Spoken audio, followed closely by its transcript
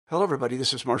Hello, everybody.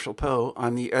 This is Marshall Poe.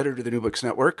 I'm the editor of the New Books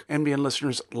Network. NBN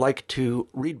listeners like to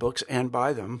read books and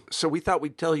buy them. So we thought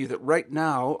we'd tell you that right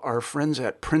now, our friends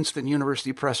at Princeton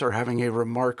University Press are having a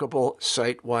remarkable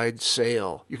site-wide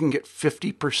sale. You can get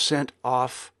 50%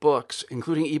 off books,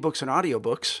 including ebooks and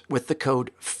audiobooks, with the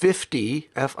code 50,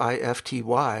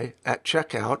 F-I-F-T-Y, at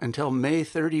checkout until May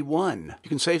 31. You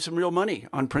can save some real money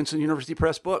on Princeton University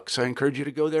Press books. I encourage you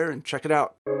to go there and check it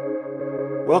out.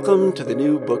 Welcome to the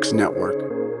New Books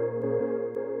Network.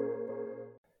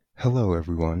 Hello,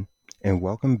 everyone, and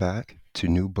welcome back to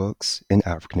New Books in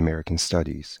African American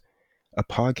Studies, a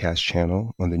podcast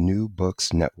channel on the New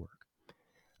Books Network.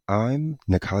 I'm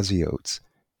Nakazi Oates,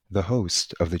 the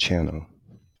host of the channel.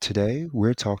 Today,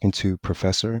 we're talking to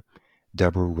Professor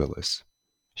Deborah Willis.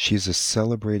 She's a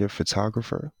celebrated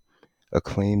photographer,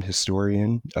 acclaimed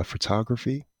historian of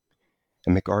photography, a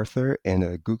MacArthur and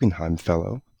a Guggenheim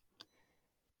Fellow,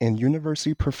 and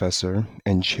university professor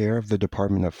and chair of the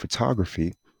Department of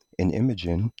Photography and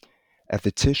Imaging at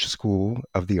the Tisch School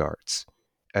of the Arts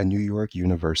at New York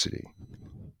University.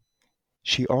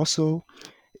 She also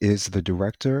is the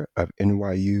director of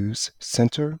NYU's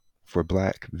Center for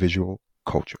Black Visual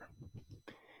Culture.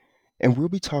 And we'll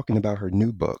be talking about her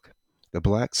new book, The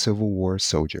Black Civil War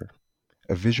Soldier,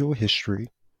 A Visual History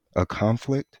of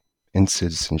Conflict and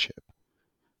Citizenship.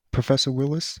 Professor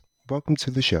Willis, welcome to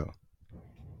the show.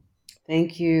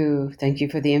 Thank you. Thank you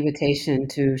for the invitation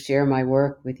to share my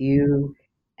work with you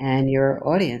and your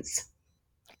audience.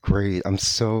 Great. I'm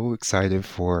so excited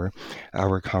for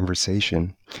our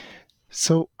conversation.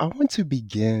 So I want to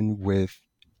begin with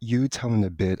you telling a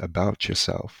bit about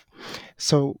yourself.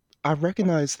 So I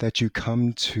recognize that you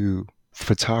come to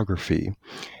photography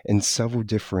in several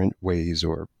different ways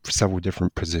or several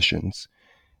different positions.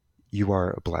 You are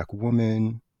a Black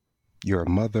woman, you're a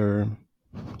mother,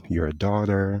 you're a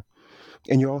daughter,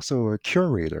 and you're also a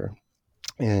curator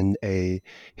and a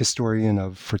historian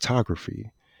of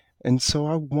photography. And so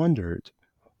I wondered,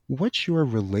 what's your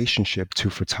relationship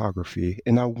to photography?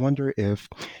 And I wonder if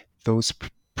those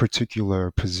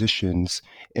particular positions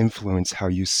influence how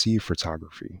you see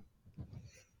photography.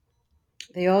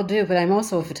 They all do, but I'm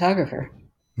also a photographer.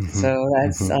 So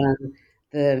that's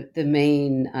the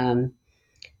main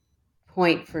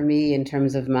point for me in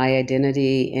terms of my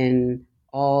identity in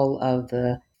all of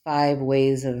the 5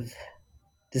 ways of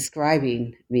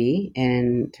describing me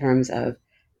in terms of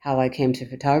how I came to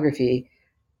photography.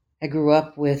 I grew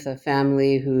up with a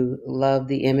family who loved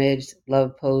the image,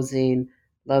 loved posing,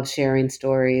 loved sharing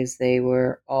stories. They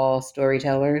were all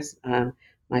storytellers.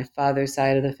 My father's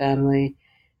side of the family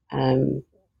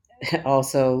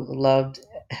also loved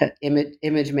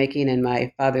image making, and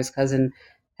my father's cousin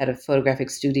had a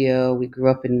photographic studio. We grew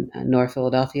up in North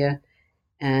Philadelphia.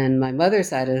 And my mother's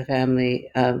side of the family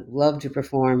loved to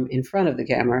perform in front of the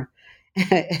camera.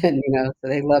 And, so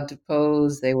they loved to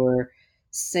pose. They were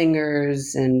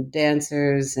singers and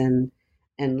dancers and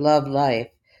loved life.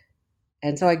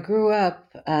 And so I grew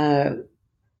up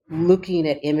looking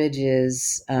at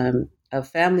images of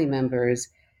family members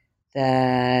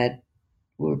that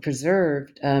were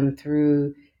preserved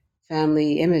through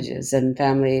family images and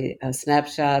family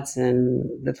snapshots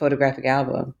and the photographic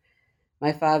album.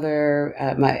 My father,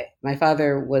 my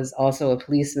father was also a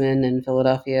policeman in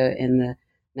Philadelphia in the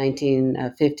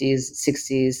 1950s,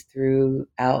 60s,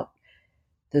 throughout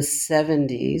the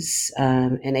 70s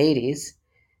and 80s.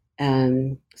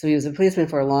 So he was a policeman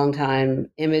for a long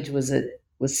time. Image was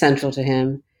central to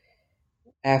him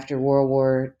after World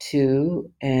War II,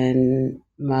 and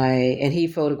he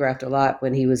photographed a lot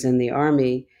when he was in the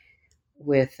Army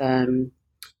with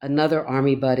another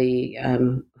Army buddy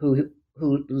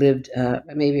who lived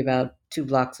maybe about 2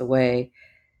 blocks away,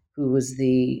 who was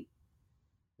the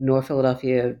North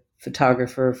Philadelphia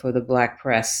photographer for the Black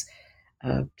Press,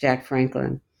 Jack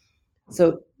Franklin.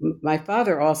 So my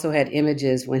father also had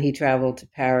images when he traveled to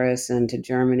Paris and to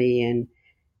Germany and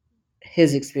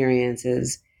his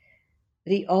experiences.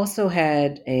 But he also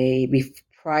had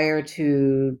prior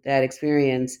to that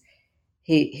experience,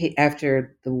 he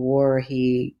after the war,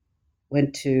 he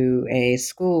went to a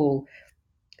school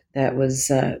that was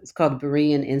it's called the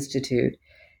Berean Institute.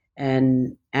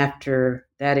 And after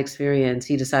that experience,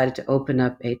 he decided to open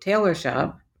up a tailor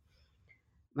shop.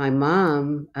 My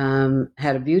mom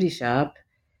had a beauty shop,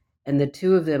 and the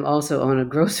two of them also own a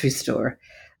grocery store.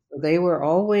 So they were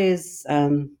always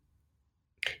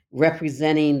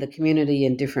representing the community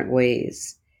in different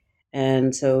ways.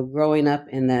 And so growing up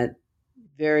in that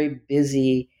very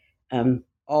busy,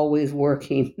 always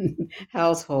working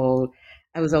household,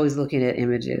 I was always looking at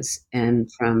images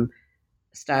and from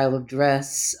style of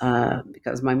dress,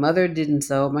 because my mother didn't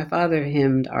sew. My father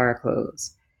hemmed our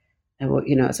clothes.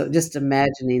 so just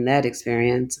imagining that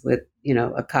experience with,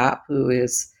 a cop who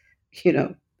is,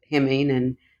 hemming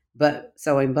and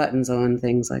sewing buttons on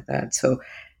things like that. So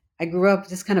I grew up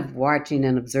just kind of watching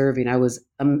and observing. I was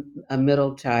a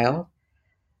middle child,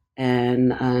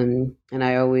 and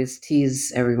I always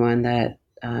tease everyone that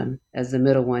as the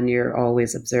middle one, you're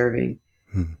always observing.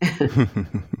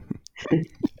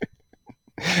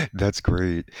 That's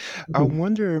great. I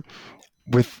wonder,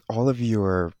 with all of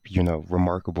your,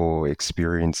 remarkable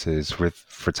experiences with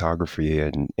photography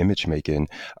and image making,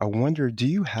 I wonder, do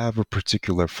you have a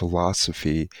particular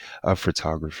philosophy of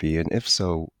photography? And if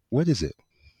so, what is it?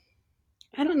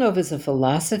 I don't know if it's a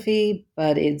philosophy,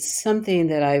 but it's something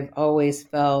that I've always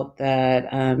felt that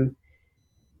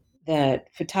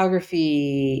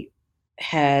photography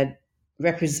had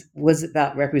was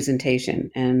about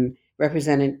representation and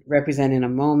representing a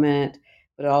moment,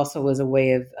 but it also was a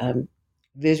way of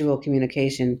visual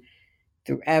communication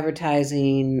through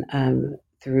advertising,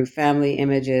 through family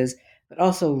images, but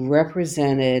also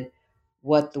represented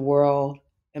what the world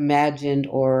imagined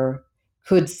or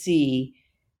could see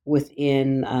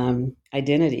within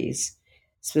identities,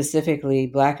 specifically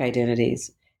Black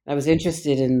identities. I was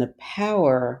interested in the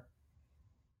power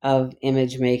of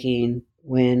image making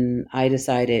when I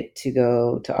decided to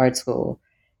go to art school.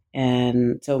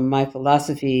 And so my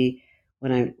philosophy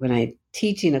when I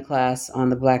teaching a class on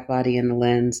the Black body and the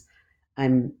lens,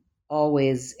 I'm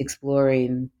always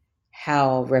exploring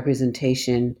how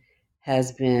representation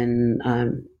has been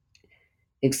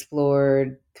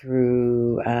explored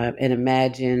through and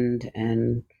imagined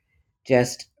and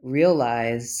just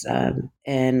realized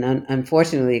and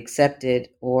unfortunately accepted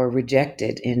or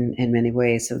rejected in many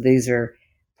ways. So these are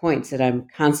points that I'm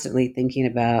constantly thinking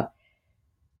about,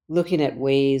 looking at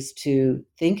ways to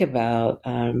think about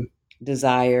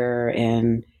desire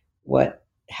and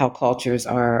how cultures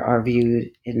are viewed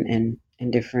in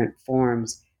different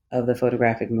forms of the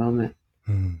photographic moment.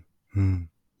 Hmm.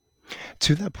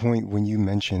 To that point, when you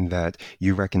mentioned that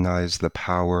you recognize the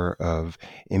power of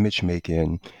image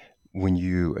making when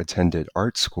you attended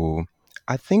art school,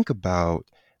 I think about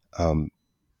um,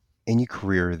 any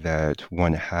career that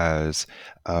one has.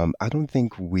 I don't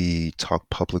think we talk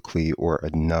publicly or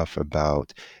enough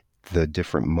about the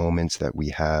different moments that we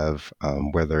have,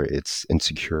 whether it's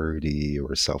insecurity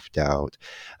or self doubt,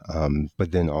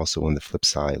 but then also on the flip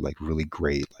side, like really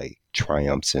great like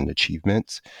triumphs and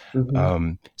achievements.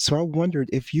 Mm-hmm. So I wondered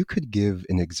if you could give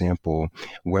an example,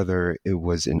 whether it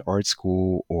was in art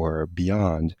school or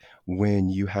beyond, when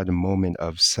you had a moment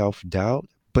of self doubt,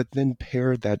 but then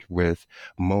pair that with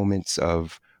moments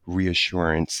of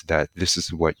reassurance that this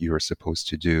is what you're supposed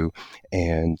to do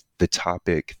and the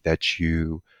topic that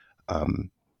you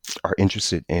um, are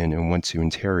interested in and want to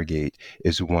interrogate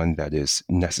is one that is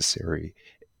necessary,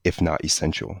 if not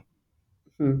essential.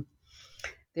 Hmm.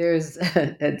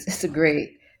 It's a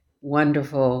great,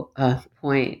 wonderful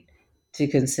point to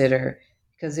consider,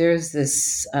 because there's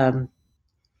this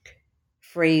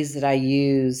phrase that I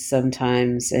use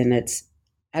sometimes, and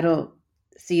I don't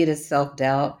see it as self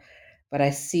doubt, but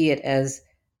I see it as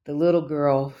the little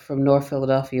girl from North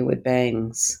Philadelphia with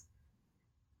bangs,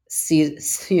 see,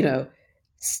 you know,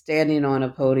 standing on a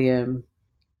podium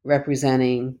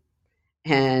representing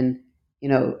and,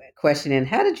 questioning,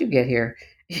 how did you get here?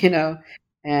 You know,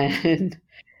 and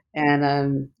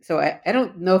so I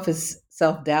don't know if it's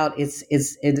self doubt.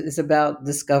 It's about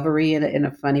discovery in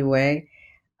a funny way.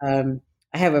 Um,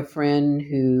 I have a friend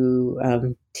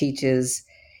who teaches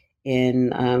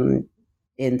in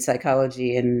in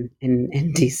psychology in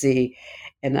DC,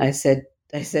 and I said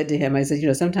to him, I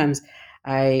said, sometimes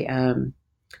I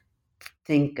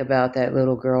think about that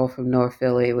little girl from North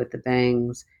Philly with the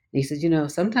bangs. And he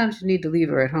said, sometimes you need to leave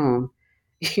her at home,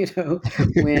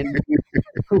 when you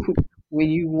when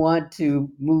you want to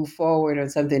move forward on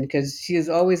something, because she is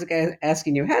always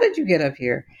asking you, how did you get up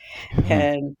here?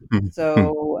 And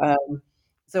so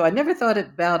I never thought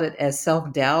about it as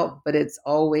self-doubt, but it's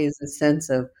always a sense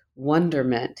of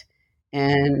wonderment.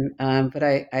 And but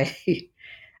I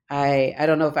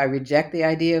don't know if I reject the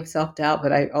idea of self-doubt,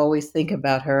 but I always think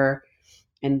about her,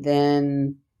 and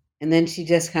then she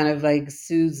just kind of like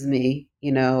soothes me,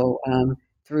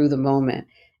 through the moment.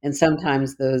 And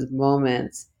sometimes those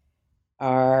moments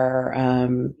are,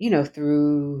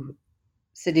 through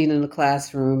sitting in a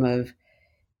classroom of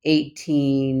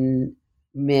 18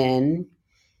 men,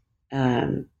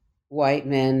 um, white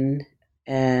men,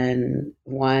 and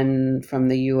one from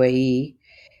the UAE,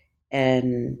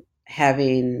 and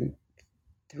having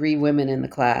three women in the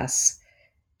class,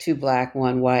 two black,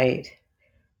 one white,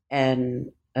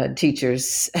 and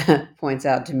teachers points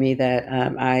out to me that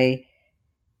I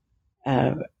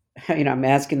uh, I'm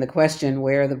asking the question,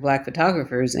 where are the Black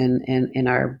photographers in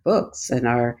our books and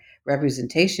our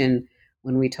representation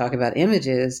when we talk about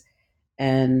images,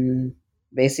 and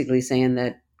basically saying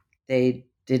that they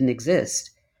didn't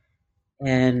exist.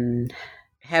 And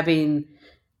having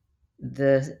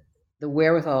the the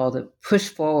wherewithal to push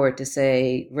forward to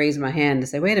say, raise my hand to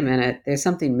say, wait a minute, there's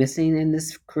something missing in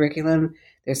this curriculum.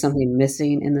 There's something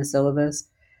missing in the syllabus.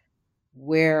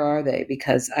 Where are they?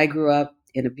 Because I grew up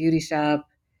in a beauty shop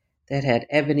that had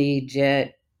ebony,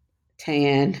 jet,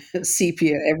 tan,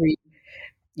 sepia, every,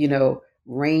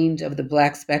 range of the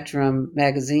Black Spectrum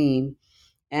magazine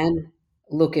and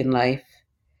Look in Life,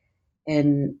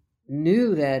 and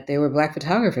knew that there were Black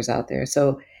photographers out there.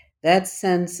 So that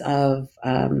sense of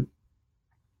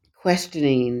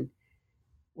questioning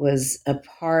was a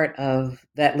part of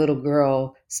that little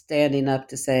girl standing up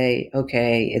to say,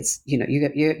 okay, it's, you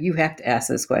have to ask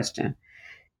this question.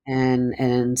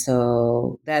 And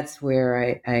so that's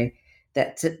where I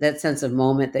that sense of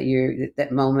moment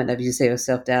that moment of, you say, of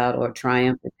self-doubt or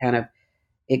triumph,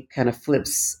 it kind of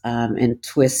flips and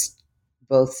twists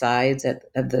both sides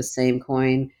of the same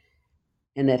coin.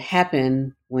 And that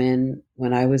happened when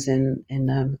I was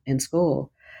in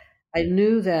school. I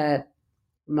knew that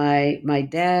my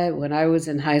dad, when I was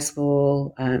in high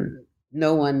school,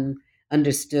 no one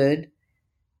understood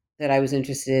that I was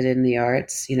interested in the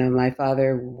arts. My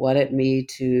father wanted me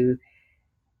to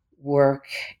work,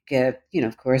 get,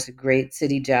 of course, a great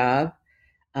city job,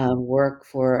 work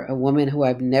for a woman who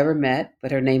I've never met, but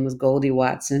her name was Goldie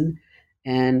Watson.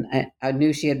 And I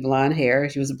knew she had blonde hair.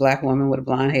 She was a Black woman with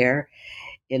blonde hair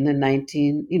in the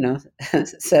 70s,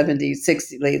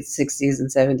 60s, late 60s and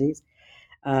 70s.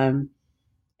 Um,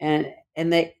 and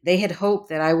they had hoped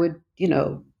that I would,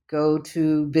 go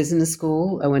to business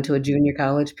school. I went to a junior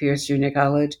college, Pierce Junior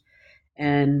College,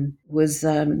 and was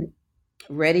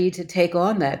ready to take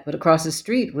on that. But across the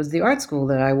street was the art school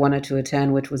that I wanted to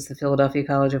attend, which was the Philadelphia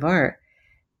College of Art.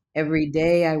 Every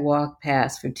day I walked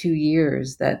past for 2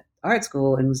 years that art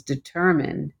school and was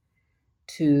determined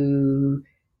to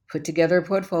put together a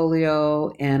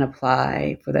portfolio and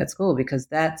apply for that school, because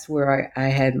that's where I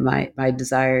had my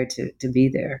desire to be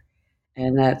there.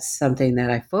 And that's something that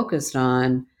I focused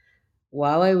on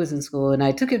while I was in school. And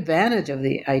I took advantage of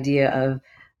the idea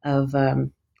of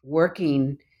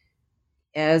working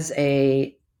as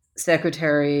a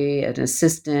secretary, an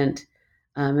assistant,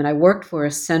 and I worked for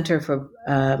a Center for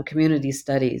Community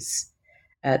Studies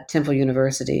at Temple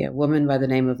University, a woman by the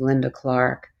name of Linda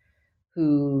Clark,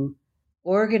 who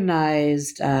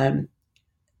organized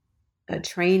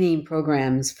training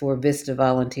programs for VISTA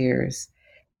volunteers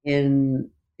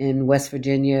in West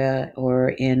Virginia or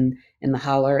in the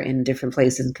Holler, in different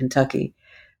places in Kentucky.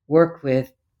 Worked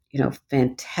with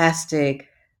fantastic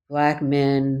Black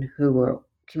men who were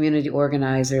community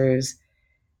organizers,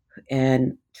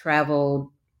 and traveled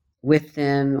with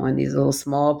them on these little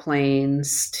small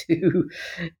planes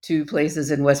to places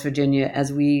in West Virginia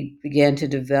as we began to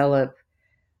develop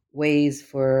ways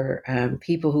for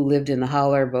people who lived in the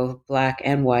Holler, both Black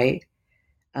and white,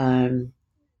 um,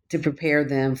 to prepare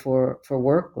them for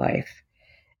work life,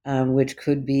 which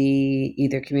could be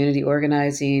either community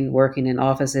organizing, working in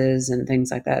offices, and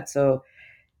things like that. So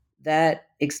that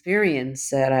experience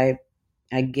that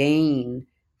I gained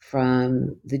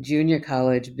from the junior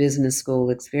college business school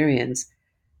experience,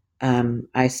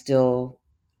 I still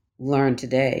learn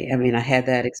today. I mean, I had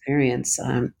that experience.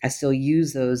 I still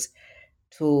use those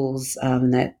tools,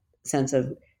 that sense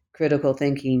of critical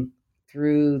thinking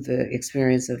through the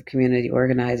experience of community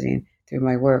organizing through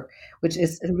my work, which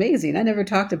is amazing. I never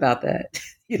talked about that.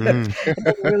 I never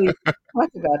really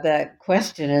talked about that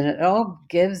question, and it all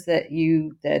gives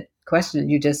that question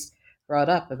you just brought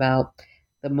up about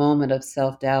the moment of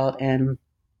self doubt and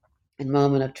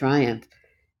moment of triumph.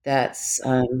 That's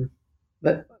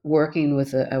but working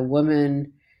with a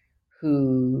woman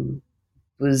who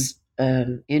was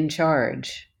in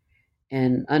charge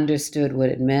and understood what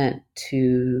it meant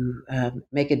to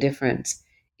make a difference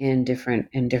in different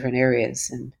areas,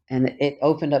 and it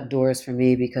opened up doors for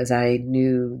me, because I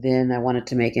knew then I wanted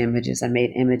to make images. I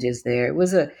made images there. It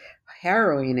was a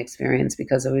harrowing experience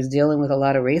because I was dealing with a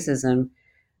lot of racism,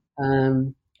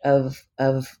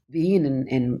 of being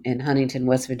in Huntington,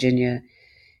 West Virginia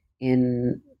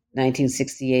in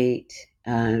 1968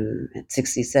 and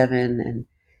 67, and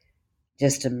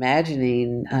just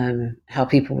imagining how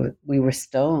we were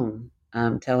stoned,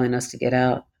 telling us to get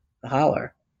out the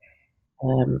holler.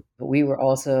 But we were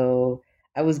also,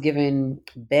 I was given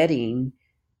bedding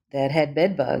that had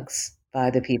bed bugs by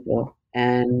the people,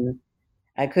 and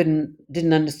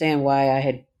didn't understand why I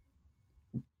had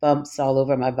bumps all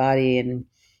over my body,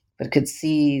 but could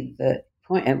see the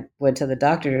point and went to the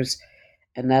doctors,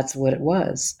 and that's what it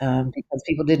was, because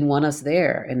people didn't want us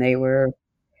there, and they were,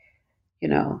 you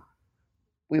know,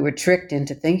 we were tricked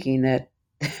into thinking that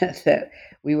that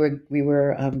we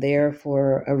were there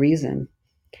for a reason.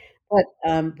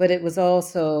 But it was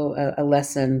also a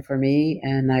lesson for me,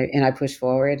 and I pushed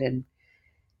forward and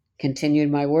continued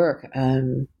my work.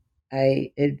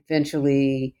 I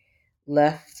eventually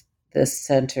left the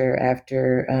center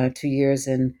after 2 years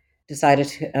and decided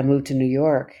to move to New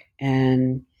York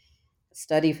and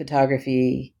study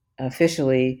photography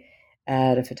officially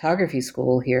at a photography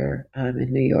school here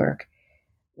in New York.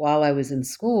 While I was in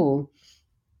school,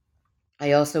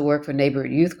 I also worked for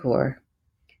Neighborhood Youth Corps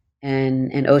and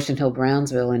in Ocean Hill,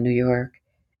 Brownsville in New York,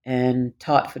 and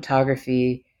taught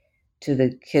photography to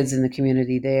the kids in the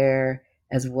community there,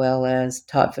 as well as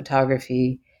taught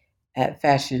photography at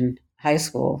Fashion High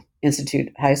School,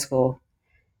 Institute High School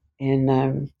in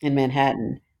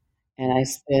Manhattan. And I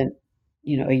spent,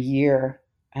 a year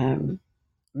um,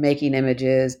 making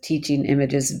images, teaching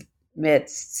images, met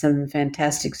some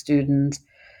fantastic students,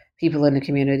 people in the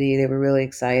community. They were really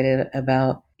excited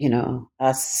about,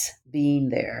 us being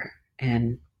there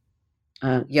and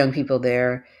young people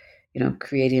there,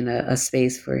 creating a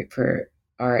space for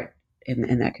art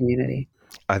in that community.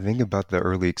 I think about the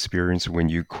early experience when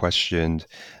you questioned,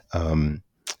 um,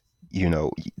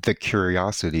 the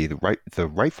curiosity, the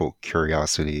rightful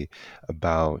curiosity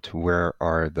about where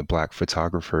are the Black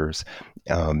photographers.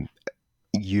 Um,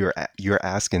 you're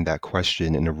asking that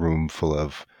question in a room full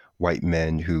of white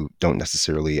men who don't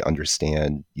necessarily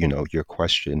understand, your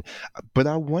question. But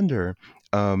I wonder,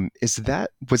 was that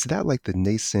like the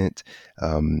nascent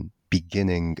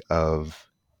beginning of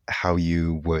how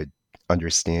you would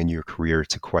understand your career,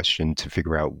 to question, to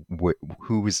figure out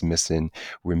who was missing?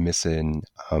 We're missing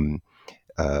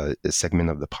a segment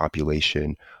of the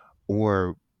population,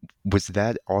 or was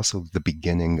that also the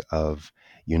beginning of,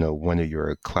 one of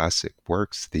your classic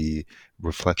works, the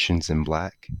Reflections in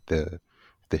Black, the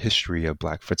history of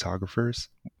Black photographers?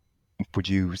 Would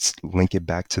you link it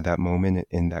back to that moment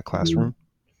in that Mhm. classroom?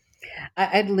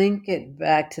 I'd link it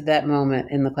back to that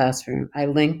moment in the classroom. I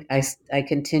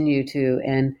continue to,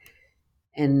 and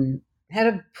had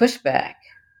a pushback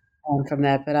from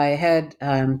that, but I had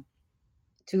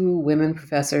two women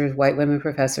professors, white women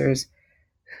professors,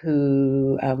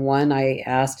 who one I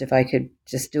asked if I could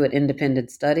just do an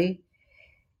independent study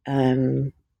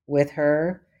um, with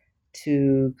her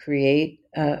to create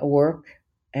a work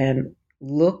and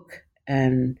look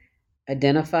and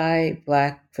identify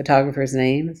Black photographers'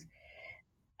 names.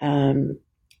 Um,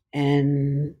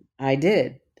 and I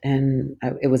did, and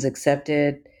it was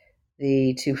accepted.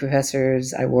 The two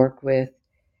professors I worked with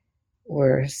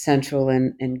were central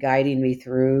in guiding me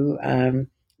through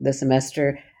the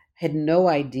semester. Had no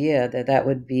idea that that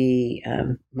would be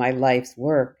my life's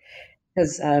work,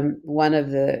 because one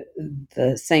of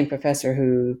the same professor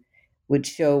who would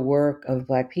show work of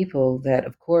Black people that,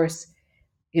 of course,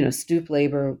 stoop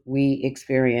labor we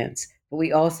experience, but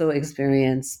we also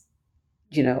experience,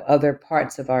 other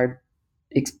parts of our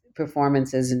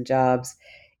performances and jobs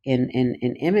in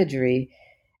imagery.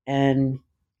 And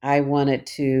I wanted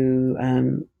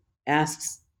to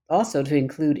ask also to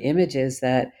include images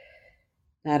that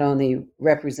not only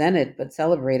represented but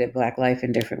celebrated Black life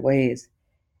in different ways.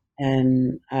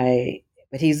 And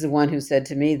but he's the one who said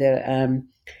to me that,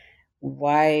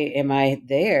 why am I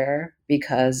there?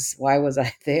 Because why was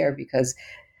I there? Because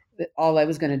all I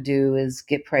was going to do is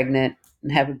get pregnant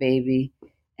and have a baby,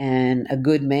 and a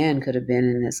good man could have been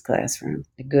in this classroom.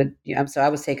 So I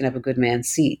was taking up a good man's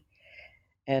seat.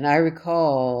 And I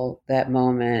recall that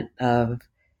moment of,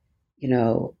 you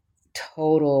know,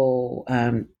 total,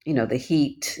 the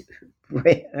heat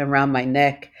right around my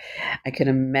neck. I can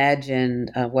imagine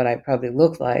what I probably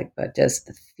looked like, but just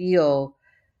to feel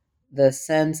the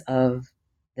sense of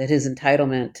that his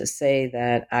entitlement to say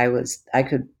that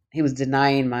he was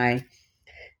denying my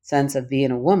sense of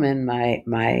being a woman,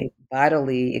 my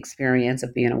bodily experience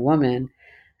of being a woman,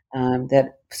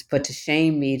 that put to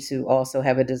shame me to also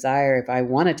have a desire, if I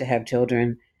wanted to have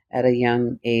children at a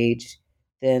young age,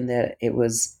 then that it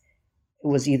was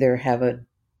either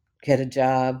get a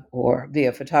job or be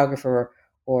a photographer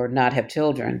or not have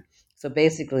children. So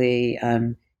basically,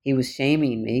 he was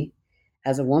shaming me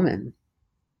as a woman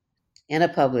in a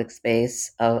public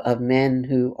space of men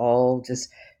who all just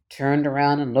turned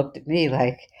around and looked at me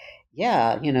like,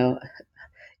 yeah,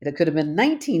 there could have been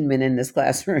 19 men in this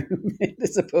classroom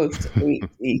as opposed to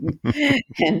 18,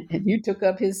 and you took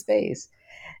up his space.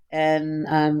 And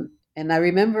I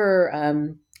remember,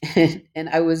 and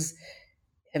I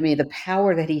mean, the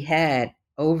power that he had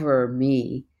over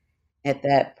me at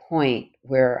that point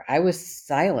where I was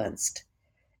silenced.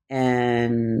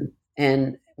 And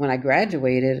when I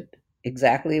graduated,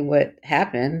 exactly what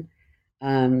happened,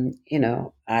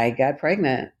 I got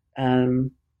pregnant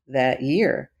that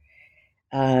year.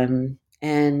 Um,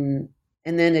 and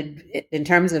and then in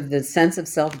terms of the sense of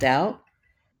self doubt,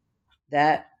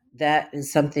 that that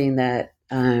is something that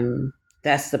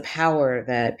that's the power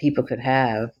that people could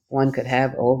have, one could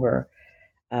have over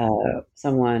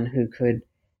someone who could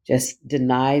just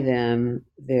deny them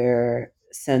their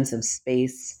sense of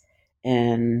space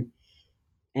and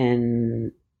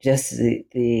and just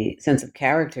the sense of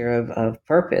character of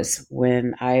purpose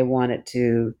when I wanted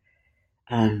to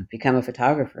become a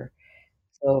photographer.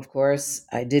 So of course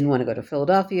I didn't want to go to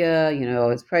Philadelphia. I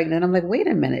was pregnant. I'm like, wait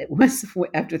a minute.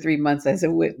 After 3 months, I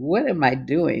said, wait, what am I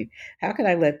doing? How can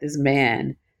I let this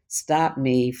man stop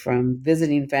me from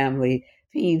visiting family,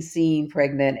 being seen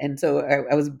pregnant? And so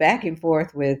I was back and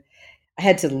forth with. I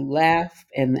had to laugh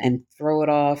and throw it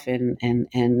off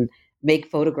and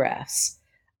make photographs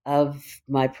of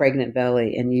my pregnant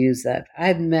belly and use that.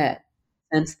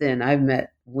 Since then, I've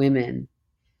met women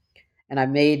and I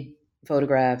made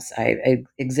photographs. I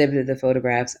exhibited the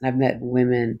photographs, and I've met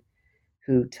women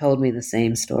who told me the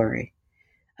same story.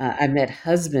 I met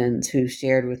husbands who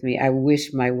shared with me, I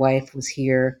wish my wife was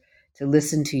here to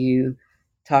listen to you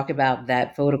talk about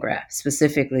that photograph,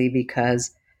 specifically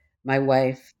because my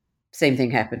wife, same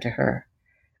thing happened to her.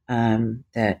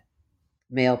 That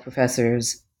male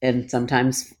professors and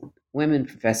sometimes women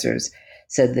professors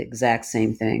said the exact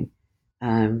same thing,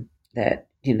 that,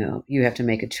 you have to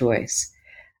make a choice.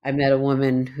 I met a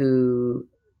woman who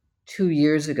 2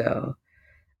 years ago,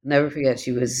 never forget,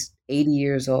 she was 80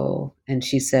 years old, and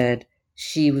she said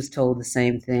she was told the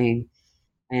same thing.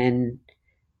 And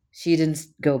she didn't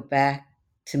go back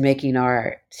to making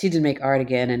art. She didn't make art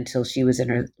again until she was in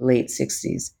her late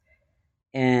 60s.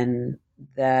 And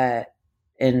that,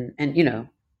 and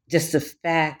just the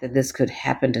fact that this could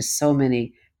happen to so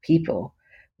many people,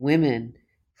 women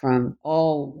from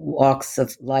all walks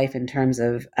of life in terms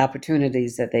of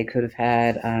opportunities that they could have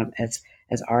had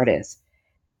as artists.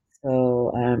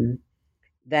 So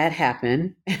that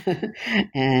happened,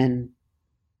 and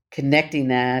connecting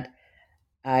that,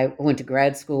 I went to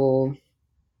grad school.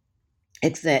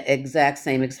 It's the exact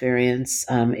same experience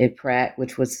at Pratt,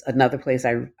 which was another place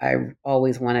I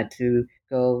always wanted to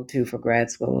go to for grad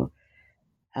school.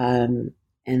 And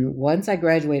once I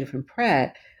graduated from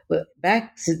Pratt, well,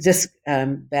 back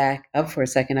up for a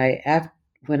second.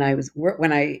 When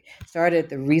I started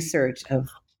the research of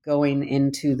going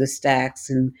into the stacks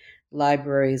and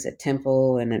libraries at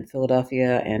Temple and in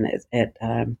Philadelphia and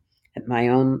at my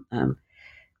own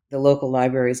the local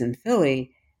libraries in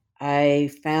Philly, I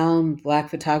found Black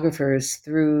photographers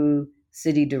through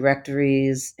city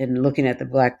directories and looking at the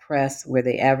Black press where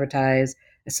they advertise.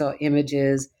 I saw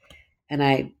images, and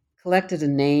I collected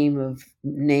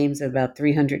names of about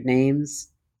 300 names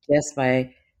just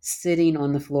by sitting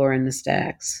on the floor in the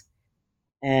stacks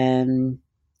and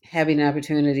having an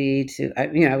opportunity to.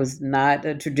 I was not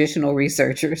a traditional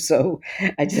researcher, so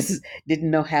I just didn't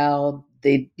know how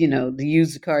to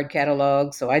use the card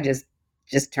catalog. So I just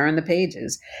turned the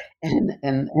pages, and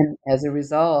as a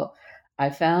result, I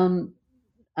found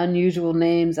unusual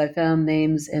names. I found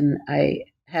names, and I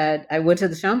went to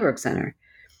the Schomburg Center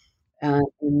in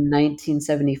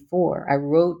 1974. I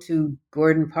wrote to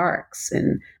Gordon Parks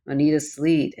and Moneta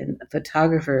Sleet and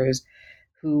photographers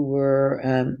who were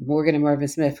Morgan and Marvin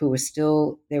Smith, who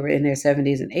they were in their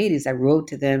 70s and 80s. I wrote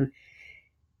to them.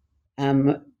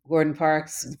 Gordon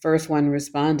Parks, the first one,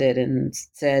 responded and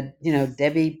said,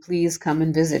 Debbie, please come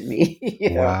and visit me.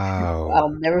 Wow. I'll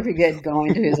never forget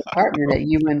going to his apartment at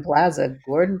Human Plaza.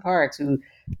 Gordon Parks, who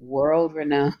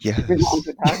world-renowned Yes. renowned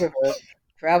photographer,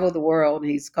 traveled the world.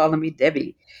 He's calling me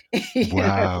Debbie.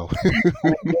 Wow.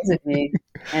 Come and visit me,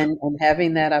 and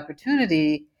having that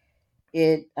opportunity,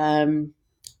 it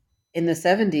in the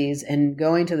 70s, and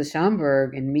going to the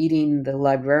Schomburg and meeting the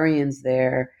librarians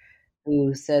there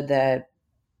who said that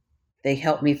they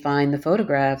helped me find the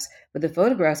photographs, but the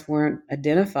photographs weren't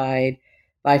identified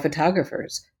by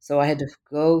photographers. So I had to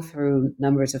go through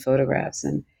numbers of photographs.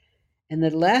 And the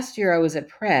last year I was at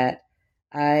Pratt,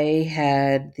 I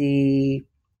had the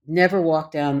never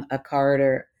walked down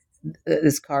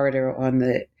this corridor on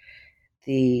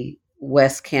the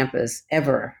West Campus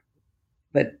ever,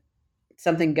 but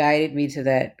something guided me to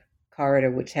that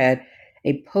corridor, which had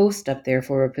a post up there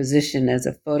for a position as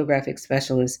a photographic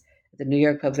specialist at the New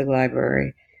York Public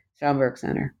Library, Schomburg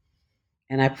Center.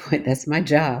 And I put, that's my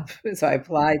job. So I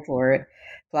applied for it,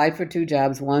 applied for two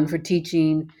jobs, one for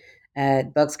teaching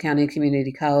at Bucks County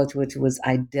Community College, which was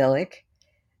idyllic.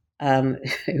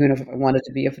 you know, I wanted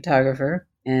to be a photographer,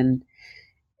 and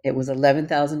it was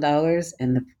 $11,000,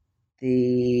 and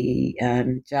the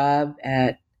job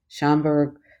at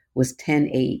Schomburg was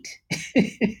 10.8,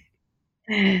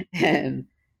 and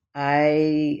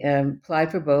I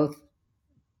applied for both,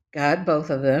 got both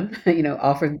of them, you know,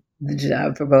 offered the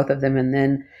job for both of them, and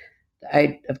then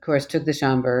I, of course, took the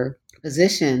Schomburg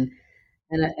position.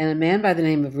 And a man by the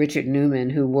name of Richard Newman,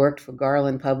 who worked for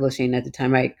Garland Publishing at the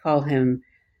time, I call him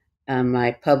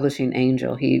my publishing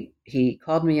angel. He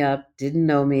called me up, didn't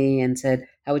know me, and said,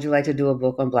 "How would you like to do a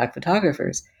book on Black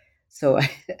photographers?" So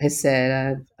I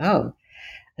said, "Oh,"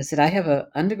 I said, "I have an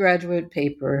undergraduate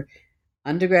paper,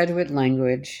 undergraduate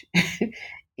language,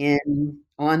 in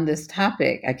on this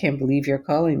topic. I can't believe you're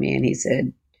calling me." And he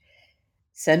said,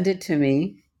 "Send it to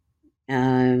me."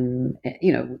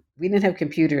 You know, we didn't have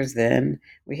computers then.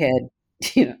 We had,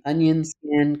 you know, onion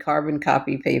skin, carbon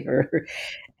copy paper.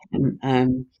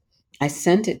 And I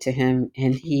sent it to him,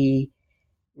 and he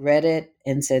read it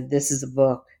and said, "This is a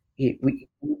book.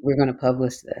 We're going to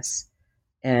publish this."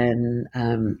 And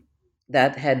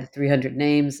that had 300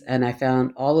 names, and I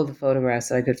found all of the photographs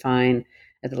that I could find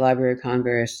at the Library of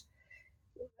Congress,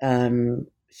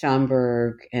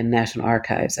 Schomburg, and National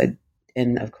Archives.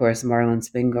 And of course, Marlon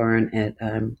Spingarn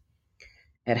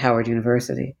at Howard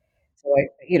University. So I,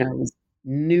 you know, was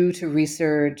new to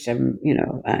research. I'm, you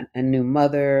know, a new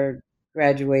mother,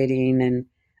 graduating, and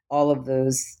all of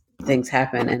those things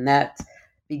happen, and that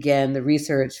began the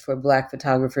research for Black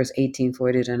photographers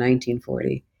 1840 to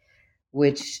 1940,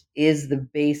 which is the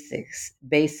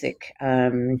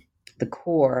the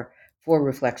core for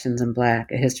Reflections in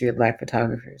Black, a history of Black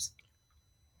photographers.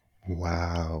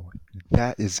 Wow,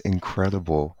 that is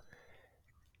incredible.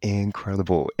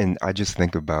 Incredible. And I just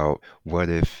think about what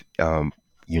if,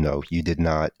 you did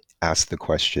not ask the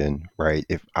question, right?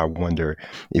 If I wonder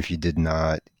if you did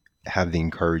not have the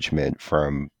encouragement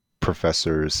from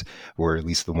professors, or at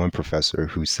least the one professor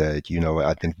who said,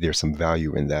 I think there's some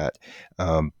value in that.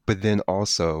 But then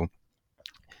also,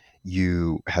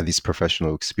 you have these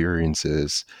professional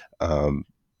experiences.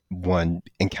 One,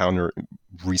 encounter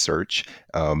research,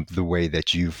 the way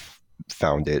that you've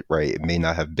found it, right? It may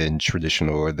not have been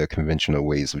traditional or the conventional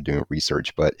ways of doing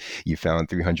research, but you found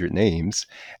 300 names.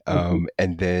 Mm-hmm.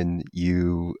 And then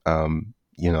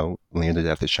landed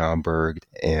at the Schomburg,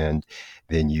 and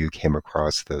then you came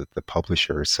across the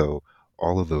publisher. So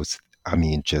all of those, I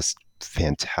mean, just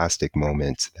fantastic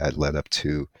moments that led up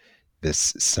to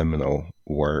this seminal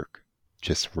work.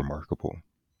 Just remarkable.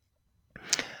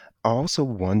 I also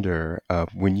wonder,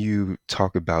 when you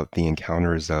talk about the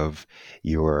encounters of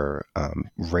your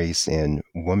race and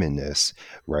womanness,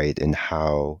 right, and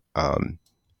how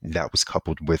that was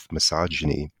coupled with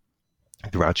misogyny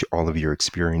throughout all of your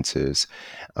experiences,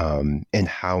 and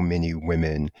how many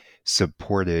women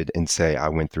supported and say, "I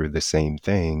went through the same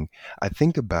thing." I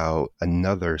think about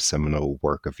another seminal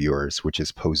work of yours, which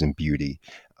is Pose and Beauty,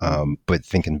 Mm-hmm. but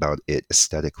thinking about it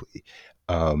aesthetically.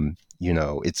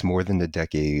 It's more than a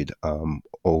decade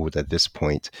old at this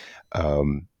point,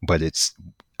 but it's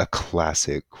a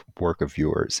classic work of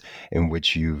yours in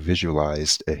which you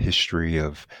visualized a history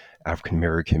of African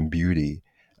American beauty.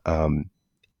 Um,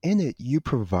 in it, you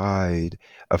provide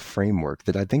a framework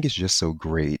that I think is just so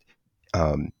great.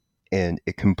 Um, and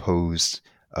it composed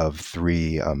of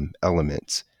three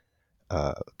elements: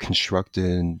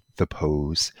 constructing the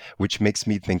pose, which makes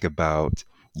me think about,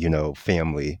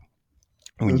 family.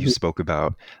 When you Mm-hmm. spoke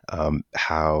about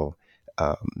how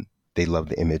they love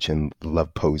the image and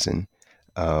love posing.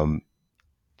 Um,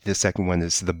 the second one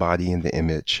is the body and the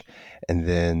image. And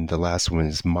then the last one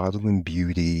is modeling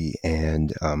beauty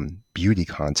and beauty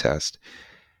contest.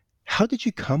 How did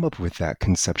you come up with that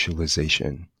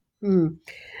conceptualization? Mm.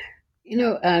 You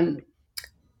know,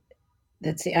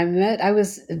 let's see. I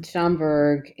was in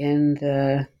Schomburg in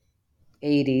the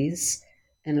 80s.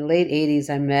 In the late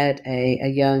 80s, I met a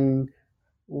young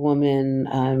woman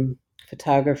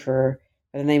photographer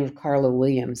by the name of Carla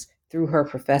Williams through her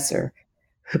professor,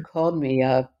 who called me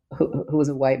up, who was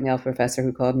a white male professor,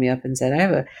 who called me up and said, "I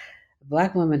have a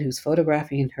Black woman who's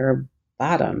photographing her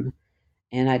bottom,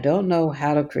 and I don't know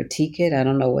how to critique it. I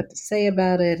don't know what to say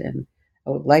about it, and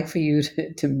I would like for you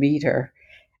to meet her.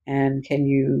 And can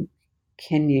you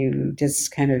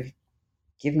just kind of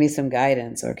give me some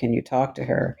guidance, or can you talk to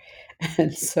her?"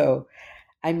 And so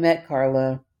I met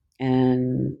Carla,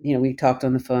 and we talked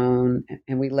on the phone,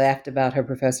 and we laughed about her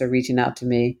professor reaching out to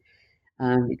me,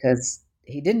 because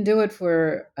he didn't do it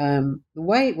for the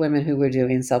white women who were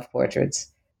doing self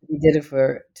portraits. He did it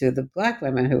for to the Black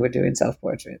women who were doing self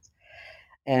portraits,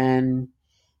 and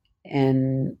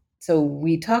and so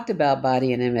we talked about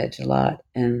body and image a lot,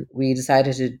 and we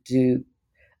decided to do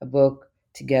a book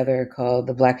together called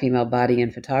The Black Female Body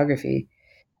in Photography,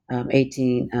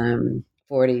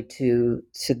 1840 to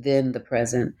then the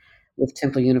present, with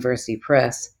Temple University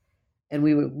Press. And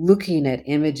we were looking at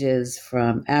images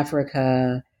from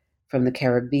Africa, from the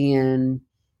Caribbean,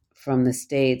 from the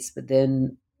States, but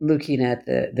then looking at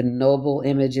the noble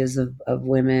images of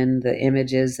women, the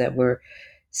images that were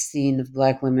seen of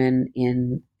Black women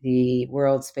in the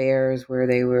World's Fairs, where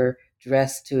they were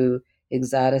dressed to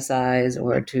exoticize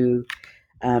or to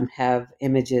have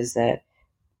images that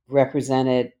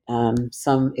represented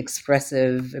some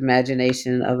expressive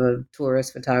imagination of a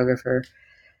tourist photographer.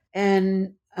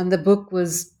 And the book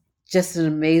was just an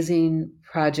amazing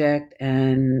project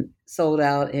and sold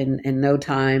out in no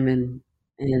time.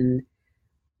 And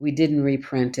we didn't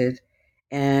reprint it.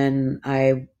 And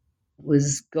I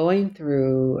was going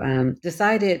through,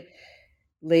 decided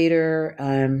later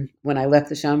when I left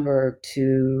the Schomburg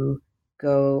to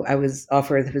go, I was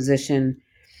offered the position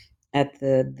at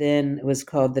then it was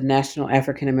called the National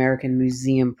African American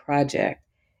Museum Project.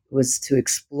 It was to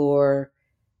explore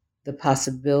the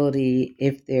possibility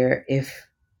if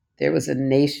there was a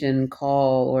nation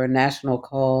call or a national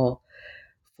call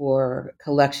for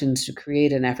collections to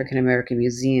create an African American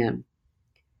museum.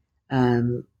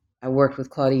 I worked with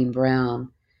Claudine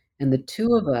Brown, and the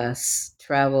two of us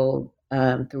traveled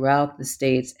throughout the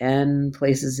States and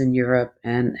places in Europe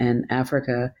and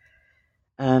Africa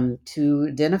to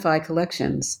identify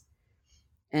collections.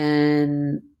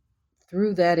 And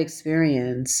through that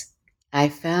experience, I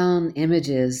found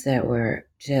images that were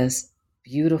just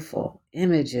beautiful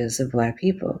images of Black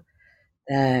people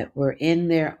that were in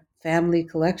their family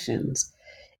collections.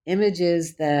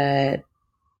 Images that,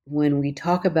 when we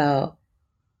talk about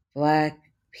Black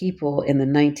people in the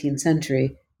 19th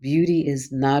century, beauty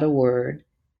is not a word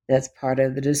that's part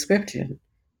of the description.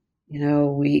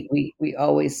 We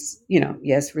always,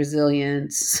 yes,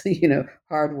 resilience,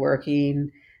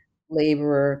 hardworking,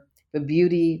 laborer, but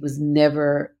beauty was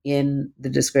never in the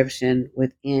description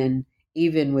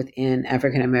even within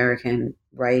African American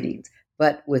writings.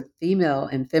 But with female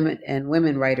and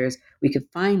women writers, we could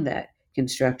find that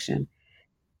construction.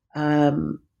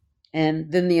 And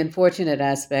then the unfortunate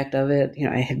aspect of it,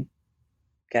 I had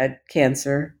got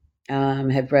cancer,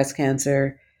 had breast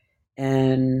cancer,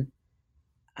 and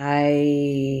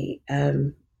I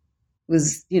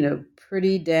was,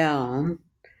 pretty down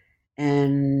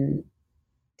and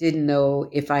didn't know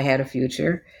if I had a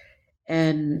future.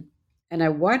 And I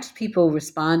watched people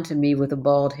respond to me with a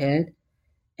bald head.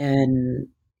 And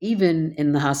even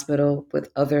in the hospital with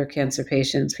other cancer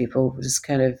patients, people just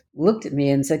kind of looked at me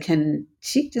and said, "Can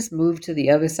she just move to the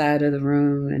other side of the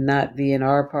room and not be in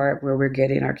our part where we're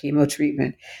getting our chemo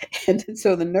treatment?" And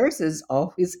so the nurses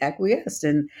always acquiesced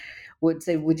and would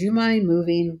say, "Would you mind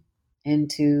moving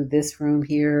into this room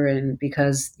here? And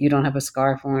because you don't have a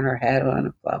scarf on or hat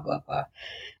on, blah, blah, blah."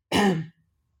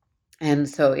 And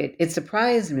so it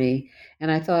surprised me.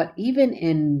 And I thought, even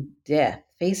in death,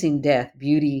 facing death,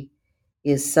 beauty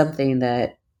is something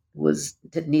that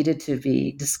needed to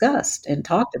be discussed and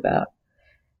talked about.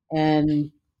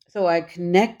 And so I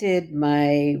connected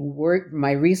my work,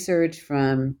 my research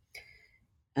from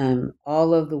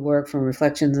all of the work from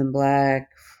Reflections in Black,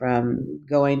 from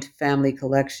going to family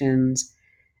collections,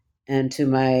 and to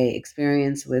my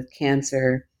experience with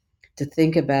cancer, to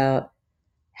think about,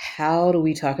 how do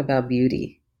we talk about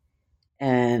beauty?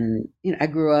 And I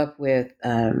grew up with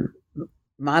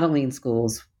modeling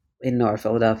schools in North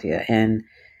Philadelphia and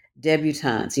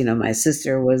debutantes. My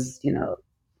sister was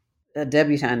a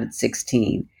debutante at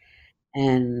 16,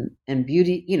 and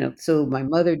beauty. So my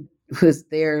mother was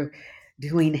there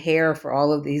doing hair for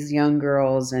all of these young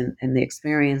girls, and the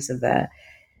experience of that.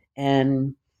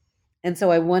 And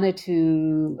so I wanted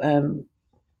to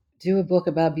do a book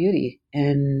about beauty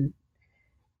and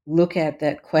look at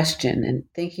that question, and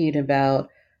thinking about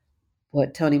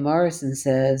what Toni Morrison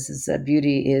says is that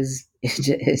beauty is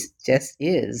just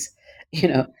is. You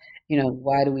know,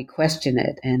 why do we question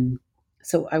it? And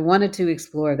so I wanted to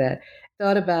explore that.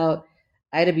 Thought about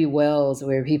Ida B. Wells,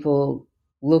 where people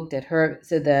looked at her,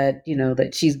 said that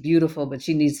that she's beautiful, but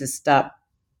she needs to stop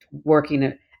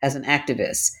working as an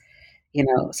activist.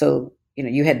 So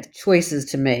you had choices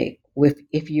to make. With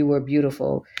If you were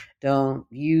beautiful, don't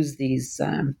use these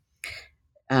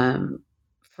um,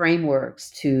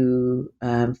 frameworks to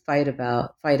fight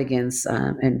against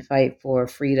and fight for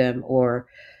freedom, or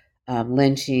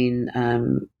lynching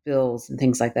bills and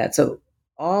things like that. So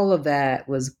all of that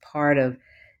was part of,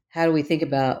 how do we think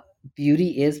about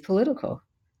beauty is political,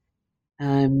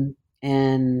 and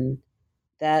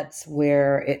that's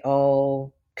where it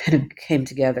all kind of came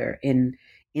together in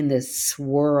this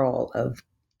swirl of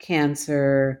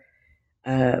cancer,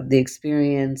 the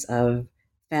experience of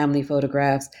family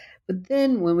photographs. But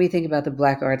then when we think about the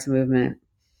Black arts movement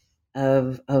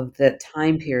of that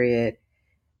time period,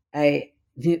 I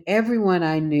knew everyone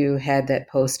I knew had that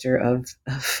poster of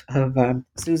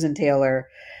Susan Taylor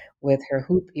with her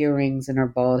hoop earrings and her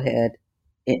bald head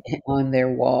on their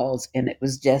walls, and it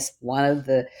was just one of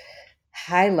the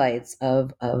highlights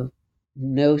of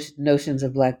notions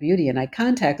of Black beauty. And I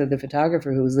contacted the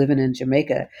photographer who was living in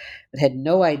Jamaica, but had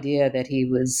no idea that he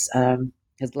was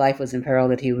his life was in peril,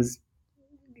 that he was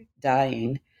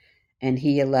dying, and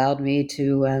he allowed me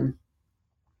to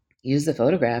use the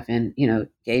photograph, and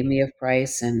gave me a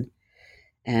price and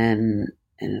and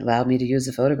allowed me to use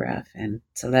the photograph. And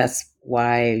so that's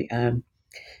why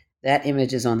that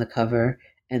image is on the cover.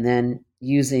 And then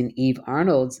using Eve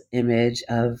Arnold's image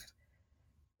of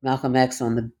Malcolm X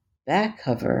on the back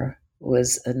cover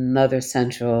was another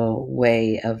central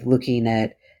way of looking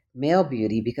at male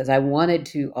beauty, because I wanted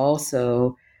to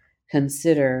also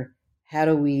consider, how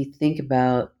do we think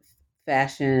about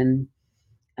fashion,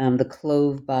 the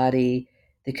clothed body,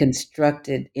 the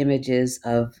constructed images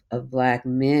of Black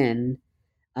men,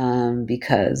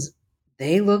 because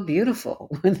they look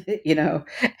beautiful,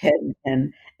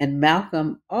 and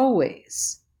Malcolm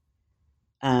always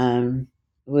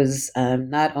was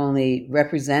not only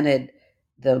represented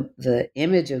the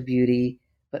image of beauty,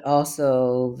 but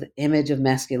also the image of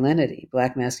masculinity,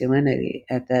 Black masculinity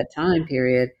at that time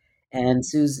period. And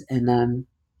Susan and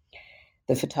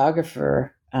the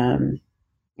photographer, and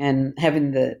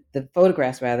having the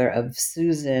photographs rather of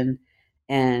Susan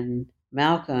and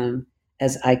Malcolm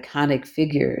as iconic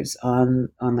figures on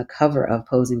the cover of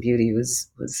Posing Beauty was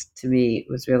to me,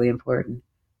 was really important.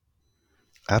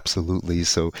 Absolutely.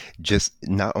 So just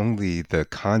not only the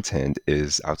content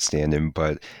is outstanding,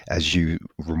 but as you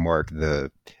remark,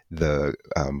 the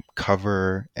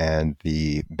cover and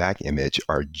the back image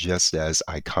are just as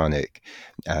iconic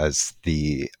as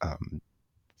the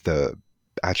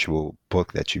actual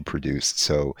book that you produced.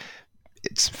 So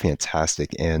it's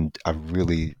fantastic, and I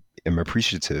really am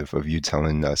appreciative of you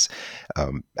telling us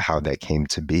how that came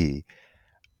to be.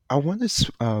 I want to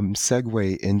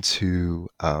segue into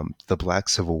the Black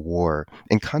Civil War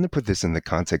and kind of put this in the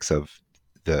context of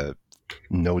the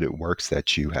noted works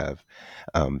that you have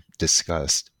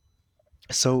discussed.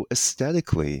 So,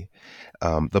 aesthetically,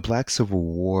 the Black Civil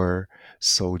War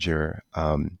soldier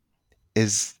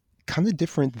is kind of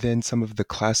different than some of the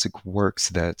classic works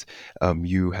that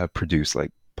you have produced,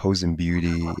 like Pose in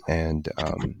Beauty and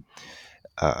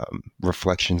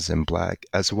Reflections in Black,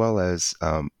 as well as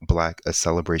Black, A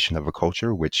Celebration of a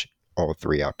Culture, which all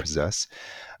three I possess.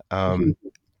 Um,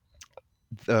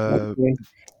 the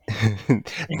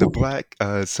the Black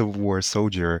Civil War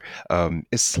soldier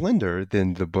is slender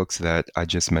than the books that I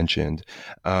just mentioned,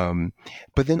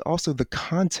 but then also the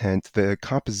content, the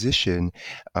composition.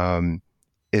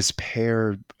 Is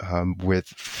paired with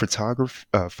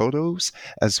photos,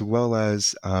 as well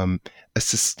as a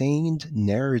sustained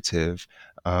narrative,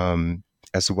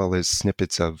 as well as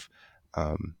snippets of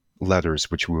letters,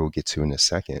 which we will get to in a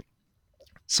second.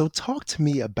 So, talk to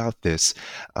me about this,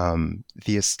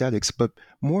 the aesthetics, but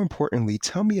more importantly,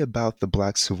 tell me about the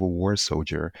Black Civil War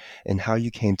soldier and how you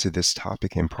came to this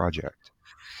topic and project.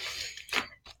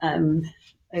 Um,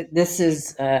 this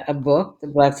is a book, The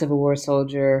Black Civil War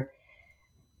Soldier.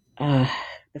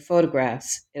 The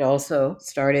photographs. It also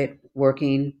started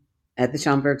working at the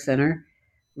Schomburg Center,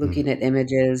 looking at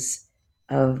images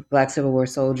of Black Civil War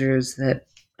soldiers that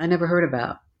I never heard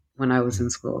about when I was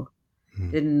in school.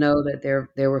 Didn't know that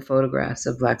there were photographs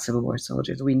of Black Civil War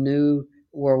soldiers. We knew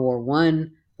World War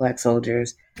One Black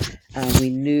soldiers. I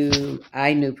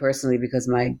knew personally because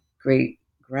my great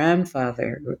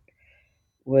grandfather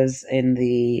was in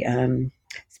the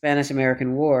Spanish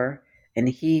American War. And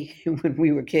he, when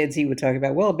we were kids, he would talk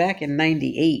about, well, back in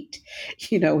 '98,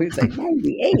 he was like,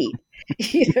 '98,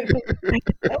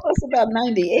 tell us about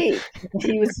 '98.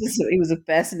 He was a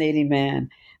fascinating man.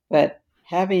 But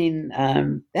having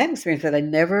that experience, that I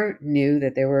never knew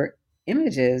that there were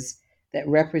images that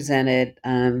represented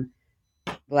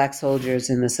Black soldiers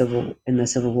in the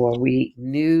Civil War. We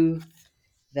knew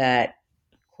that,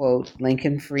 quote,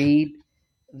 Lincoln freed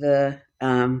the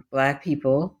Black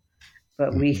people,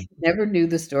 but we never knew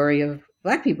the story of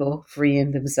Black people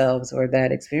freeing themselves or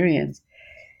that experience.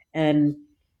 And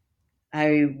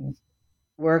I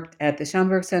worked at the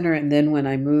Schomburg Center, and then when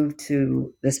I moved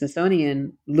to the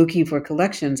Smithsonian looking for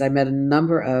collections, I met a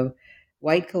number of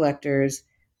white collectors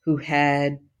who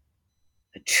had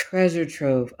a treasure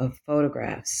trove of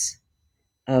photographs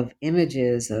of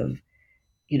images of,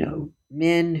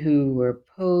 men who were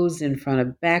posed in front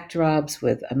of backdrops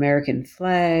with American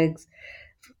flags,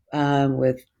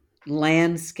 with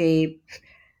landscape.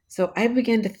 So I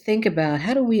began to think about,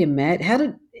 how do we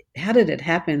imagine, how did it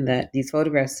happen that these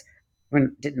photographs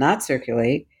did not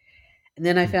circulate? And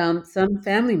then I found some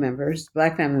family members,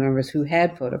 Black family members, who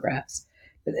had photographs,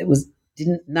 but it was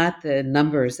didn't not the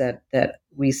numbers that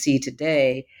we see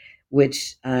today,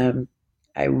 which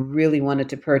I really wanted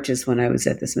to purchase when I was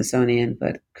at the Smithsonian,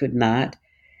 but could not,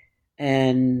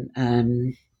 and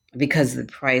because the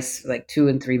price, like $2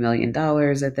 and $3 million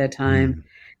at that time.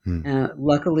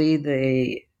 Luckily,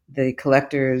 the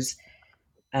collectors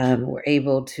were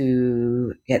able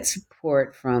to get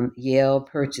support from Yale,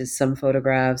 purchased some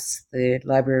photographs. The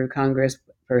Library of Congress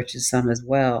purchased some as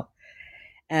well.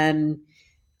 And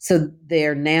so they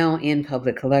are now in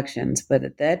public collections, but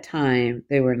at that time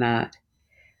they were not.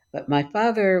 But my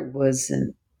father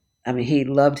he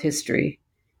loved history.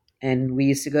 And we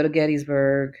used to go to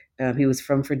Gettysburg. He was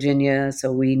from Virginia,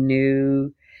 so we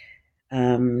knew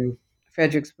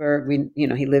Fredericksburg.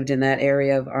 He lived in that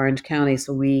area of Orange County,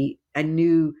 so I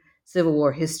knew Civil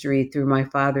War history through my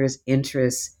father's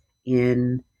interest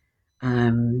in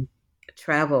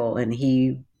travel, and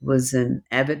he was an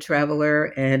avid traveler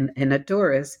and a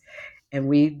tourist, and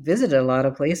we visited a lot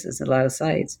of places, a lot of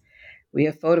sites. We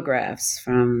have photographs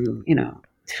from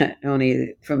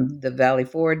only from the Valley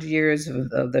Forge years of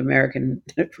the American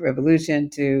Revolution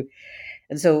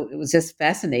and so it was just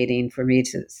fascinating for me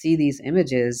to see these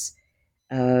images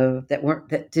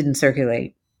that didn't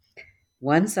circulate.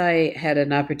 Once I had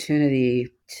an opportunity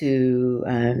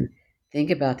to think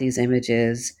about these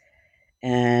images,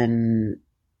 and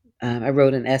I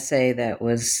wrote an essay that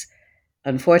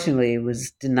unfortunately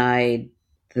was denied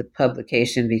the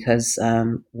publication because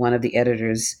one of the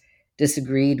editors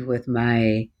disagreed with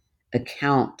my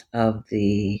account of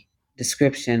the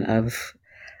description of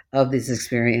this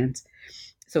experience.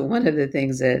 So one of the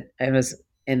things that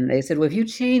and they said, well, if you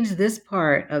change this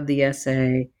part of the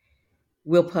essay,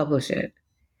 we'll publish it.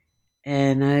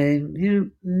 And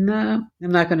no,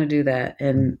 I'm not going to do that.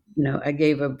 And, I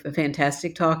gave a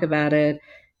fantastic talk about it.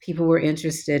 People were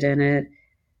interested in it.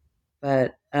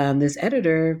 But this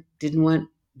editor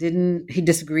he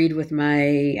disagreed with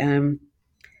my,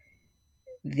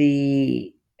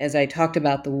 as I talked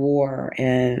about the war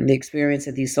and the experience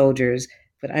of these soldiers,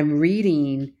 but I'm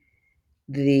reading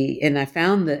and I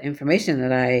found the information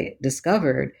that I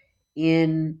discovered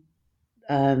in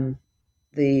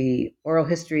the oral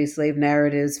history slave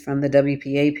narratives from the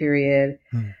WPA period.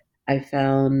 I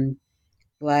found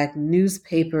Black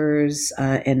newspapers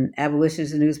and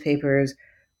abolitionist newspapers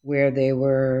where they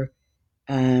were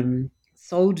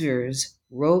soldiers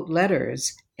wrote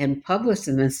letters and published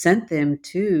them and sent them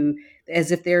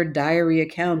as if they're diary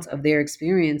accounts of their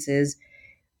experiences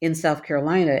in South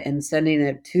Carolina, and sending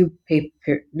it to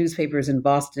newspapers in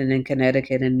Boston and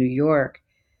Connecticut and New York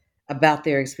about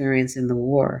their experience in the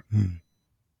war.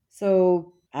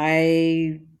 So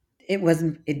it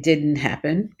didn't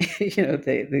happen.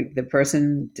 The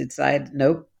person decided,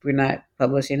 nope, we're not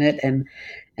publishing it. And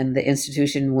the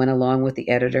institution went along with the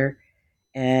editor.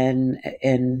 And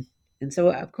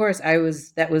so of course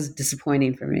that was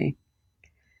disappointing for me.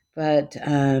 But,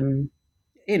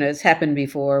 it's happened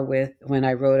before when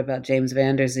I wrote about James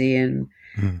Van Der Zee, and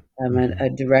a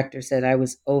director said I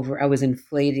was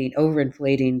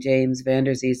overinflating James Van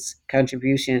Der Zee's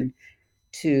contribution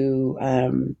to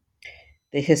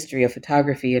the history of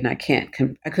photography, and I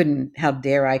couldn't. How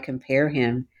dare I compare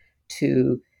him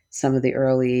to some of the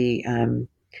early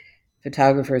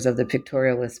photographers of the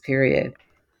pictorialist period?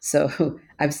 So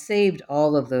I've saved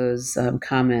all of those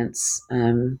comments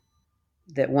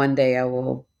that one day I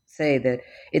will say that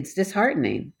it's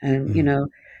disheartening, and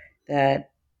that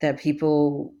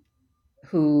people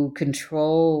who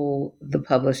control the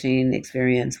publishing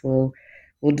experience will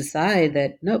decide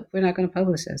that nope, we're not going to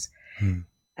publish this.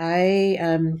 I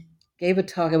gave a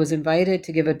talk. I was invited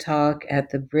to give a talk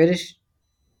at the British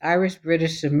Irish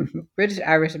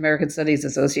American Studies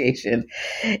Association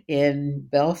in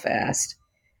Belfast,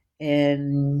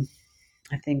 in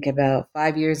I think about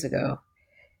 5 years ago.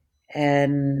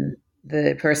 And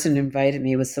the person who invited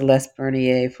me was Celeste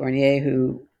Fournier,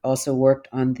 who also worked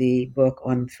on the book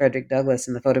on Frederick Douglass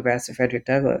and the photographs of Frederick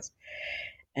Douglass.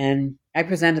 And I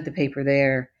presented the paper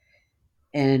there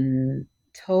and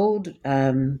told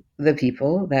the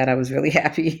people that I was really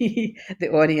happy,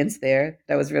 the audience there,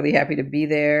 that I was really happy to be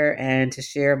there and to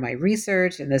share my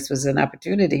research. And this was an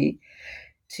opportunity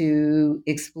to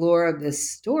explore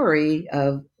this story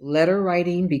of letter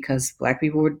writing, because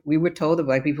we were told that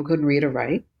Black people couldn't read or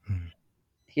write.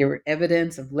 here were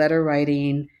evidence of letter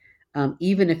writing.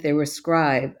 Even if they were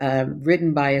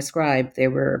written by a scribe, there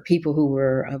were people who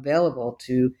were available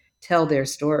to tell their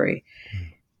story.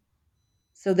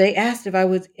 So they asked if I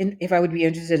would be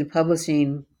interested in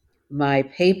publishing my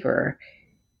paper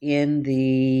in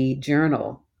the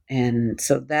journal, and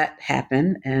so that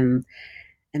happened. And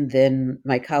then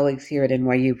my colleagues here at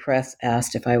NYU Press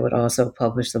asked if I would also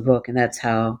publish the book, and that's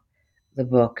how the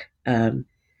book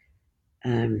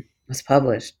was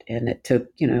published. And it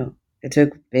took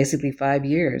basically 5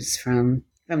 years from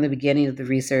the beginning of the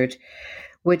research,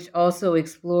 which also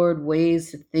explored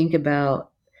ways to think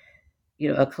about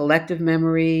a collective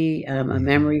memory, a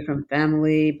memory from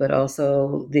family, but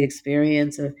also the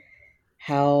experience of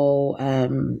how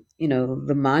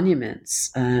the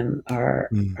monuments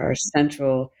are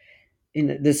central. In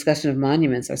the discussion of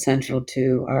monuments are central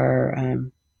to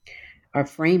our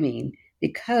framing,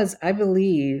 because I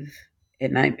believe,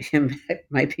 and I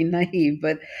might be naive,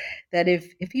 but that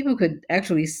if people could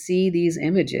actually see these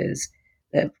images,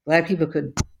 that Black people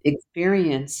could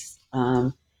experience,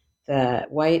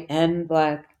 that white and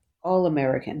Black, all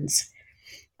Americans,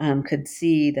 could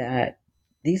see that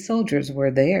these soldiers were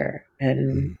there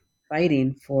and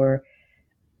fighting for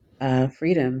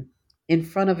freedom in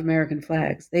front of American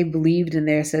flags. They believed in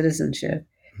their citizenship,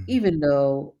 even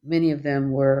though many of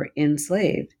them were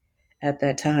enslaved at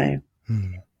that time.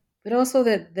 But also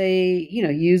that they,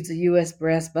 used the U.S.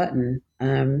 brass button.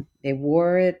 They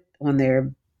wore it on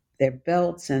their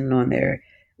belts and on their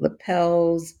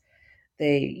lapels.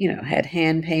 They, had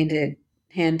hand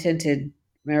tinted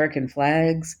American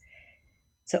flags.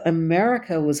 So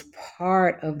America was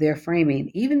part of their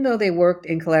framing, even though they worked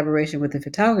in collaboration with the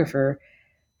photographer.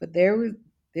 But there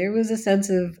was a sense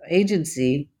of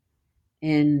agency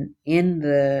in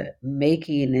the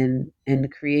making and the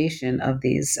creation of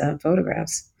these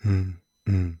photographs.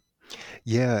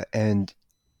 Yeah, and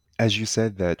as you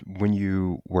said that when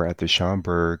you were at the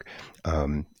Schomburg,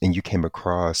 and you came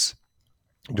across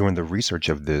during the research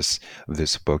of this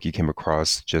book, you came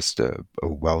across just a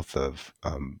wealth of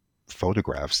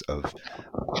photographs of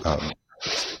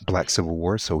Black Civil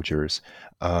War soldiers.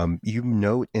 You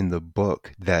note in the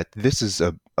book that this is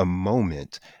a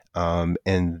moment,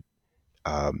 and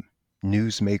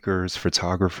newsmakers,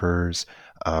 photographers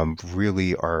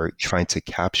really are trying to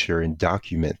capture and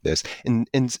document this. And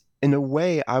in a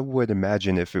way, I would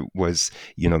imagine if it was,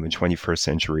 the 21st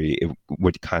century, it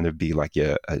would kind of be like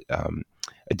a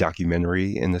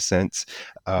documentary in a sense,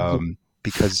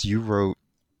 because you wrote,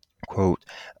 quote,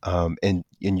 and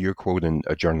you're quoting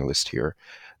a journalist here,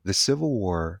 "The Civil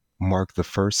War marked the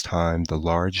first time the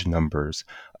large numbers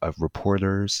of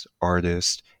reporters,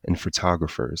 artists, and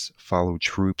photographers followed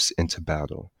troops into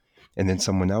battle." And then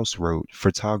someone else wrote,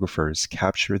 "Photographers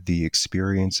captured the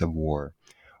experience of war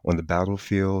on the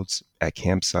battlefields, at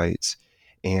campsites,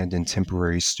 and in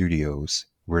temporary studios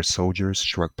where soldiers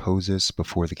struck poses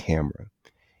before the camera,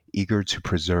 eager to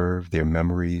preserve their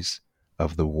memories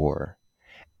of the war."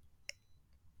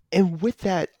 And with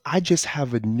that, I just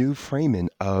have a new framing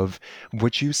of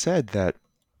what you said, that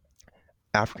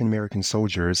African American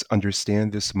soldiers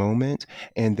understand this moment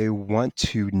and they want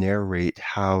to narrate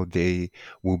how they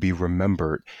will be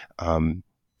remembered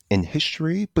in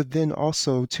history, but then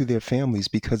also to their families.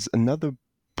 Because another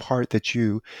part that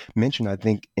you mentioned, I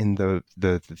think, in the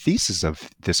thesis of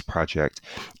this project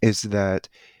is that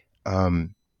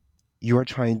you are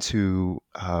trying to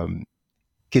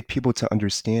get people to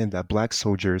understand that Black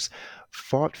soldiers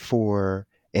fought for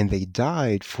and they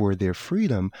died for their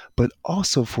freedom, but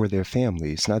also for their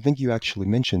families. And I think you actually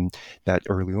mentioned that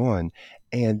early on.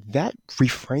 And that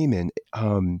reframing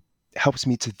helps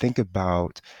me to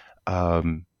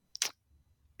um,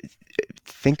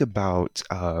 think about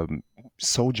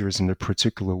soldiers in a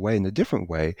particular way, in a different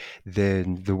way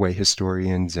than the way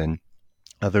historians and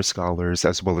other scholars,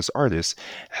 as well as artists,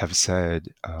 have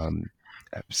said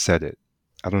it.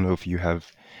 I don't know if you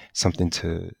have something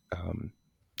to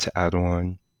add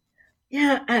on.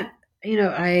 Yeah,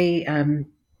 I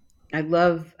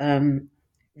love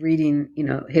reading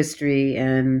history,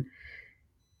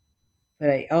 but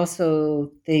I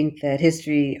also think that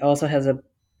history also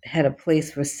had a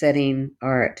place for setting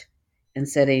art and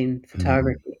setting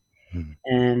photography. Mm-hmm.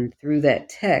 And through that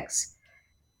text,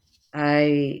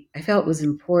 I felt it was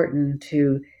important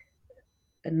to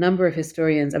a number of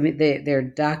historians. I mean, they're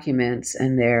documents,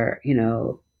 and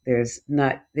there's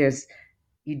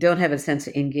you don't have a sense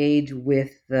to engage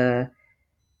with the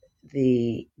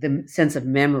sense of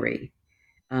memory,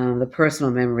 the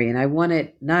personal memory. And I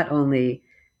wanted not only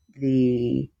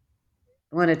I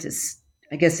wanted to,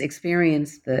 I guess,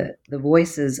 experience the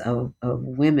voices of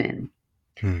women,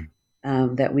 Mm.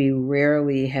 that we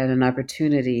rarely had an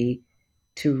opportunity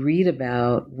to read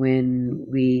about when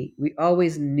we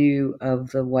always knew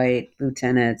of the white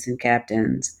lieutenants and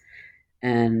captains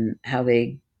and how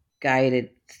they guided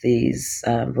these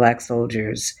black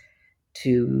soldiers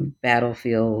to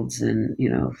battlefields and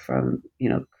from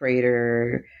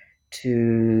Crater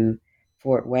to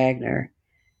Fort Wagner,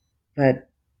 but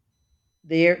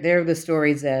they're the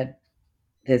stories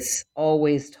that's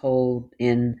always told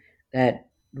in that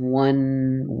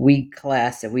 1 week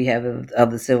class that we have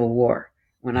of the Civil War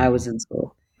when I was in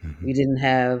school. Mhm. We didn't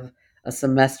have a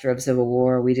semester of Civil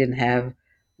War. We didn't have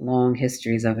long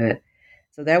histories of it.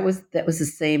 So that was the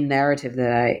same narrative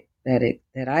that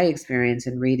I experienced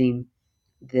in reading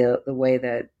the way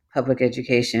that public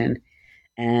education,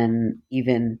 and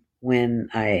even when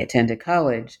I attended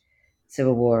college,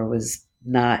 Civil War was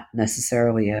not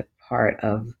necessarily a part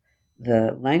of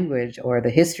the language or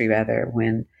the history, rather,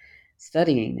 when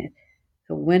studying it.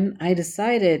 So when I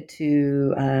decided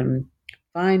to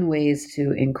find ways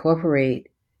to incorporate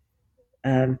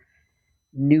um,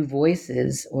 new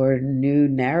voices or new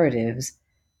narratives,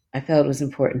 I felt it was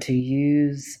important to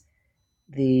use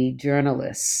the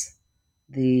journalists,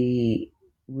 the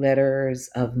letters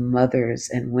of mothers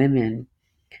and women,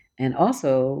 and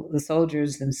also the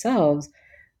soldiers themselves,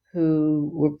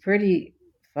 who were pretty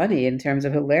funny in terms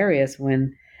of hilarious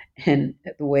when, and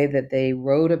the way that they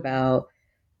wrote about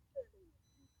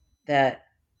that,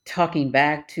 talking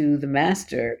back to the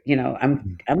master.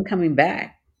 I'm coming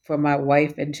back for my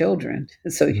wife and children,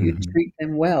 so you Mhm. treat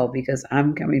them well because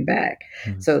I'm coming back.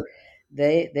 Mhm. So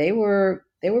they were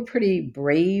pretty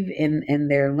brave in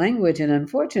their language, and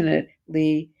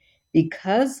unfortunately,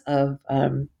 because of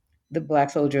the black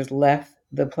soldiers left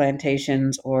the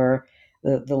plantations or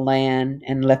the land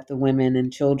and left the women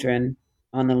and children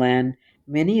on the land,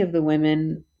 many of the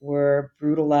women were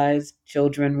brutalized,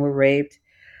 children were raped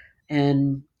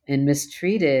and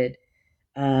mistreated,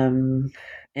 um,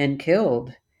 and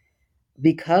killed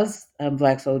because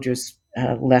black soldiers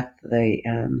left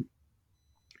the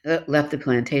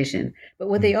plantation. But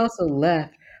what they Mhm. also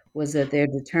left was that their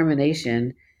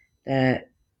determination that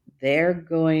they're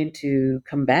going to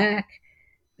come back,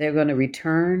 they're going to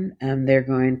return, and they're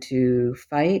going to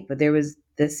fight. But there was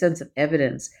this sense of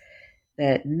evidence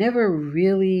that never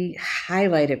really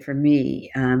highlighted for me,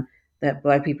 that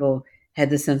black people had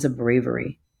this sense of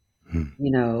bravery. Mhm.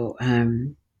 you know,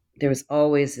 um, there was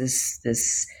always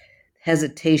this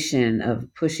hesitation of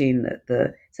pushing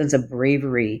the sense of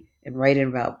bravery and writing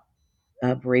about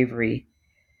bravery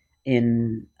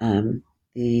in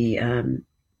the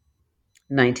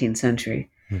 19th century.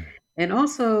 And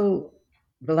also,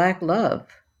 Black love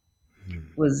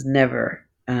Mhm. was never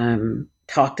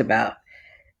talked about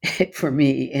for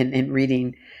me in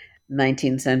reading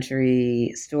 19th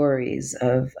century stories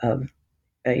of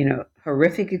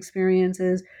horrific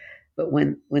experiences. But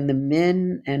when the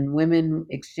men and women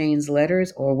exchanged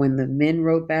letters, or when the men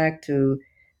wrote back to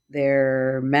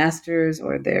their masters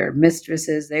or their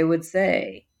mistresses, they would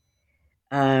say,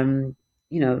 "I'm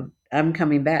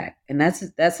coming back," and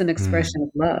that's an expression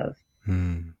of love.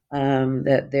 Mhm.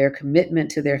 That their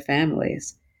commitment to their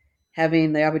families,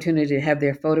 having the opportunity to have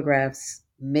their photographs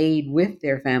made with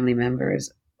their family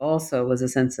members, also was a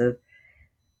sense of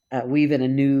weaving a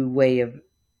new way of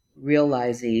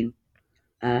realizing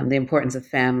the importance of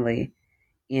family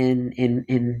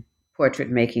in portrait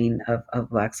making of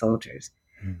black soldiers.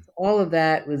 Mhm. So all of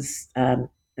that was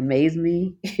amazed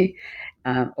me,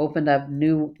 opened up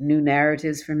new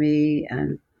narratives for me,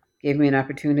 and gave me an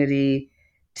opportunity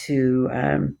to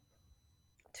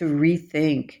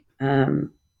rethink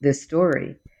this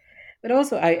story. But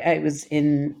also, I was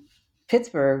in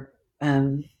Pittsburgh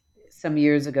um, some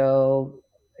years ago,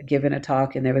 giving a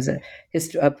talk, and there was a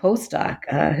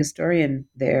postdoc historian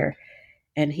there,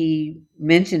 and he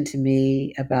mentioned to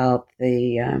me about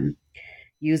the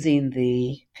using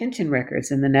the pension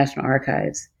records in the National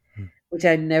Archives, which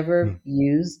I never Mhm.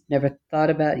 used, never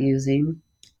thought about using,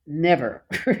 never.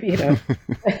 Why would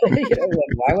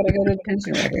I go to the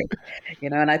pension record?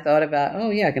 And I thought about, oh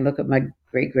yeah, I can look at my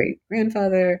great great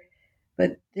grandfather,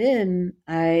 but then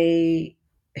he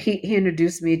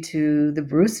introduced me to the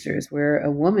Brewsters, where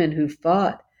a woman who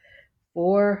fought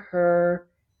for her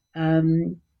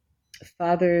um,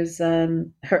 father's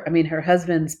her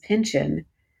husband's pension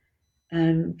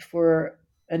for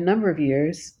a number of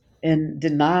years, and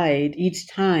denied each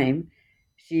time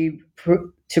to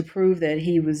prove that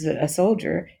he was a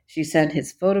soldier. She sent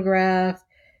his photograph.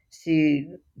 She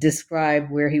described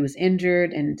where he was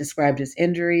injured and described his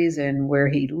injuries and where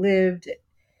he lived,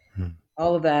 Mhm.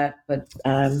 all of that, but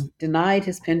denied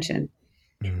his pension.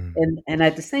 And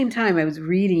at the same time, I was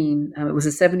reading. It was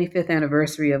the 75th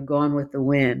anniversary of Gone with the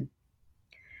Wind,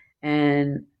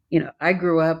 and I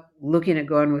grew up looking at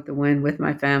Gone with the Wind with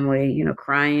my family,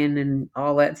 crying and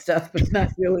all that stuff, but not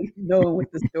really knowing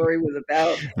what the story was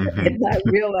about, and not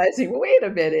realizing, well, wait a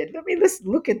minute, let's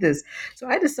look at this. So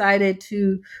I decided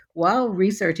to, while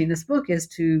researching this book, is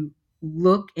to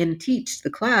look and teach the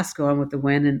class Gone with the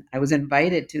Wind, and I was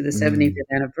invited to the 75th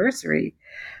anniversary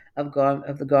of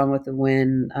the Gone with the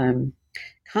Wind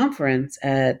conference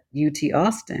at UT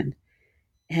Austin,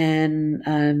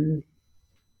 and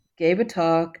gave a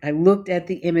talk. I looked at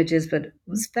the images, but it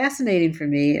was fascinating for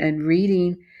me. And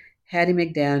reading Hattie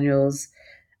McDaniel's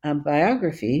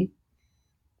biography,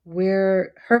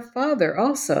 where her father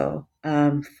also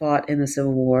fought in the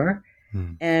Civil War,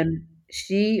 and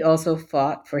she also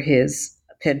fought for his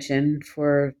pension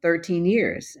for 13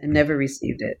 years and never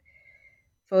received it.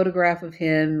 Photograph of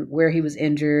him where he was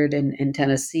injured in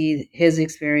Tennessee, his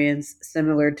experience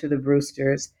similar to the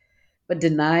Brewsters, but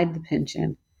denied the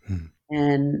pension.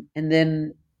 And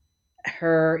then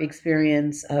her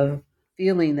experience of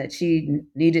feeling that she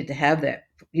needed to have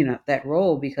that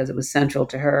role because it was central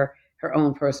to her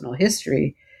own personal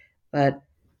history. But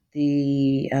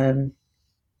the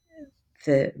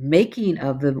making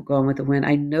of the Gone with the Wind,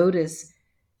 I noticed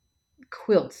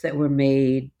quilts that were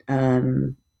made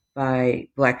by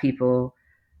Black people,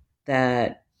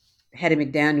 that Hattie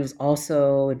McDaniel's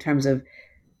also, in terms of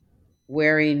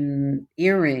wearing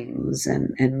earrings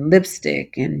and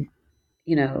lipstick and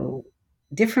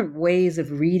different ways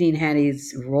of reading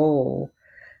Hattie's role,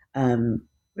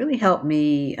 really helped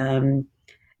me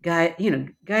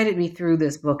guided me through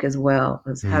this book as well.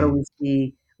 As how do we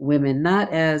see women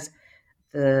not as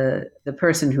the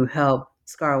person who helped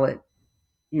Scarlett,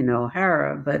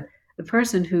 O'Hara, but the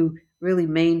person who really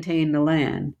maintained the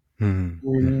land,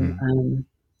 and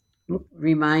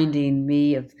reminding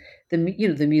me of the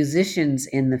musicians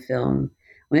in the film.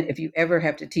 If you ever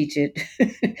have to teach it,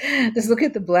 just look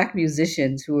at the Black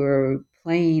musicians who are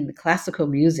playing the classical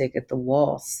music at the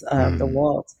waltz,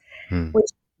 which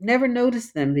never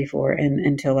noticed them before, and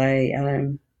until I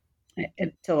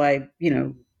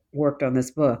worked on this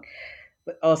book.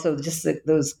 But also just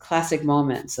those classic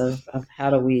moments of how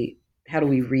do we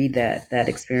read that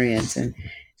experience. And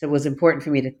so it was important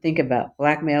for me to think about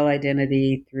Black male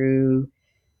identity through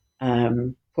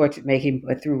portrait making,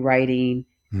 but through writing,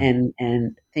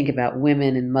 and think about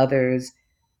women and mothers,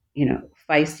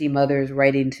 feisty mothers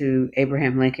writing to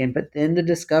Abraham Lincoln, but then the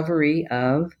discovery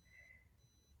of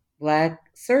Black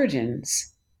surgeons.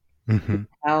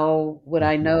 How would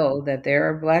I know that there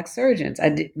are Black surgeons? I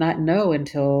did not know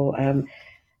until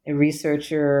a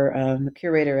researcher, a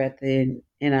curator at the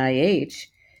NIH,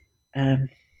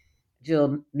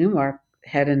 Jill Newmark,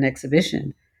 had an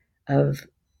exhibition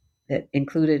that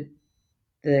included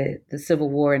the Civil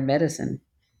War in medicine,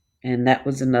 and that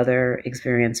was another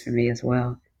experience for me as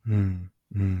well.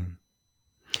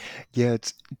 Yeah,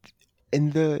 it's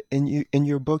in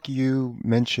your book you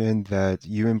mentioned that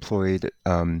you employed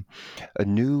a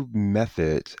new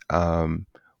method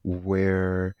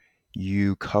where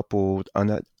you coupled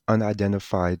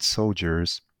unidentified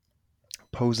soldiers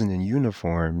posing in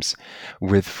uniforms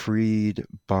with freed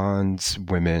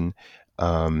bondswomen,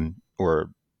 or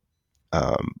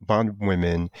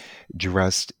bondwomen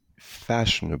dressed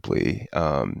fashionably,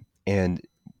 and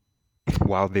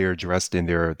while they're dressed in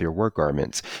their work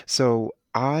garments. So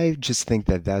I just think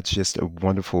that that's just a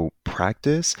wonderful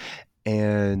practice.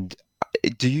 And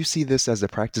do you see this as a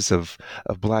practice of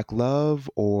Black love,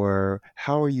 or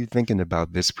how are you thinking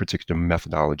about this particular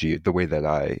methodology, the way that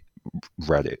I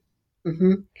read it?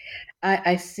 Mm-hmm.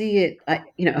 I see it,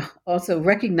 also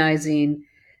recognizing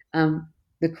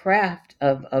the craft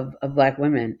of Black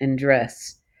women in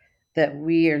dress, that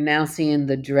we are now seeing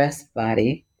the dressed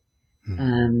body.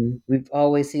 We've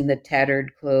always seen the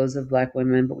tattered clothes of Black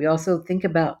women, but we also think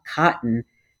about cotton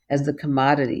as the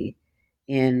commodity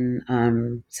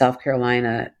in South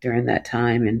Carolina during that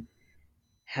time, and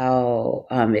how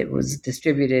it was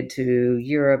distributed to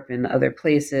Europe and other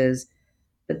places.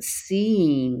 But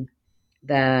seeing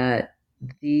that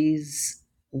these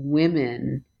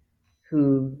women,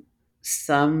 who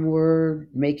some were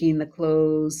making the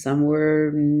clothes, some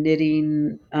were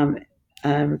knitting um,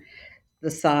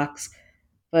 the socks,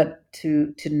 but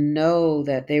to know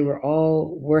that they were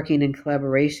all working in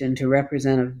collaboration to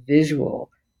represent a visual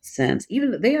sense.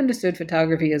 Even they understood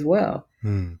photography as well.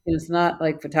 It's not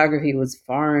like photography was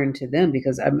foreign to them,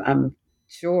 because I'm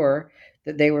sure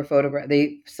that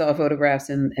they saw photographs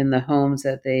in the homes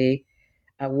that they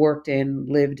worked in,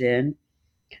 lived in.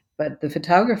 But the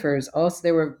photographers also,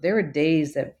 there were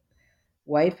days that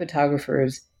white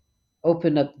photographers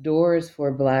opened up doors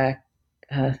for Black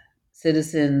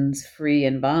citizens, free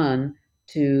and bond,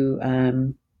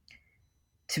 to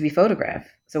be photographed.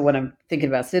 So when I'm thinking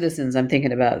about citizens, I'm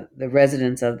thinking about the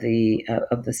residents of the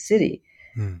city.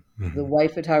 Mm-hmm. The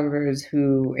white photographers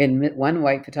one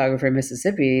white photographer in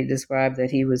Mississippi described that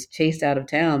he was chased out of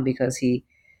town because he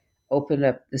opened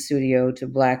up the studio to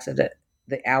Blacks at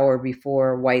the hour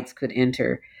before whites could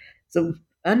enter. So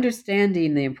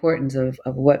understanding the importance of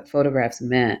what photographs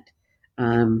meant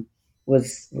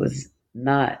was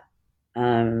not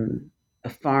a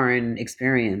foreign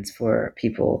experience for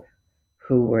people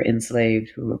who were enslaved,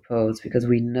 who were posed, because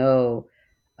we know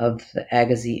of the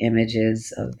Agassiz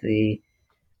images of the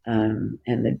and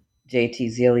the J.T.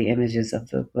 Zealy images of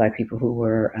the Black people who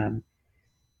were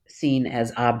seen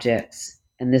as objects.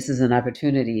 And this is an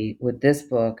opportunity with this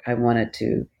book. I wanted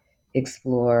to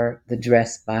explore the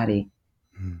dressed body.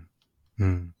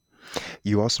 Mm-hmm.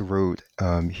 You also wrote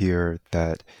here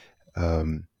that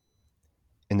in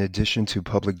addition to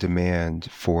public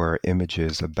demand for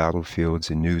images of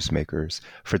battlefields and newsmakers,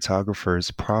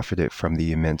 photographers profited from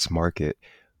the immense market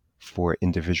for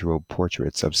individual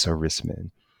portraits of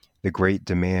servicemen. The great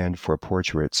demand for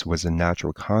portraits was a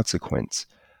natural consequence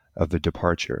of the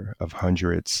departure of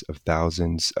hundreds of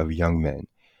thousands of young men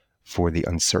for the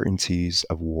uncertainties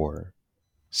of war.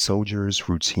 Soldiers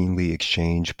routinely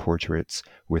exchanged portraits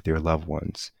with their loved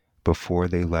ones before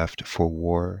they left for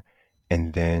war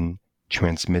and then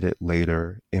transmitted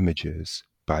later images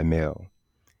by mail.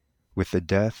 With the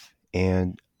death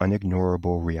and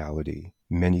unignorable reality,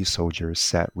 many soldiers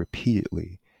sat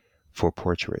repeatedly for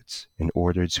portraits in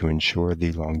order to ensure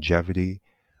the longevity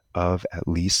of at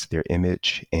least their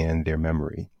image and their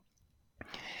memory.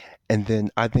 And then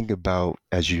I think about,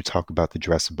 as you talk about the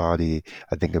dress body,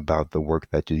 I think about the work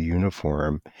that the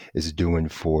uniform is doing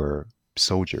for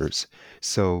soldiers.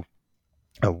 So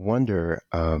I wonder,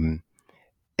 and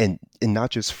not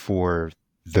just for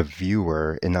the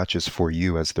viewer and not just for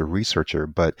you as the researcher,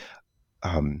 but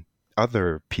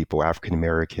other people, African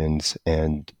Americans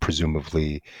and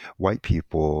presumably white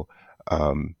people,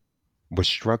 was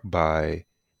struck by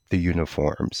the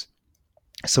uniforms.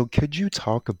 So could you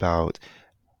talk about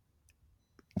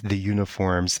the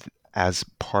uniforms as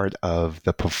part of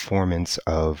the performance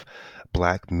of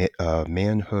Black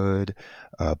manhood,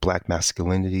 Black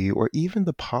masculinity, or even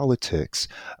the politics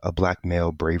of Black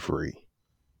male bravery?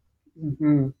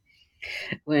 Mm-hmm.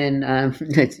 When,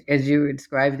 as you were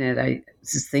describing it, I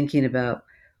was just thinking about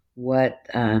what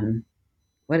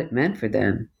it meant for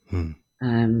them. Hmm.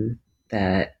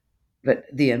 That, but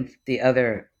the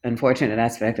other unfortunate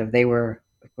aspect of they were,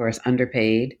 of course,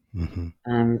 underpaid. Mm-hmm.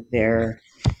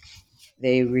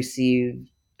 They received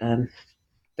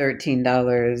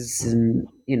 $13, and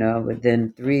but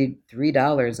then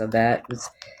 $3 of that was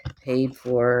paid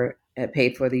for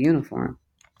the uniform.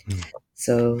 Hmm.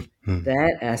 So Hmm.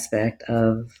 that aspect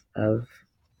of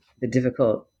the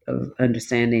difficult of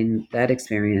understanding that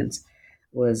experience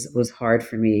was hard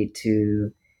for me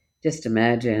to just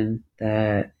imagine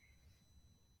that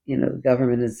the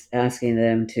government is asking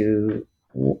them to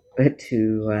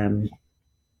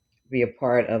be a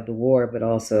part of the war, but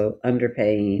also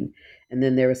underpaying. And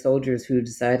then there were soldiers who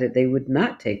decided they would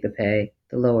not take the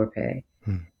lower pay.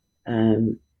 Hmm.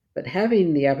 But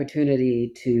having the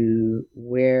opportunity to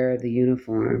wear the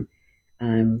uniform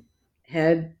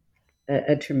had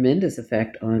a tremendous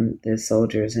effect on the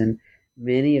soldiers, and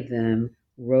many of them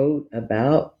wrote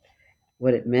about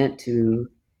what it meant to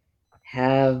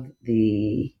have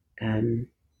the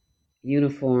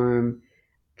uniform,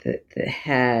 the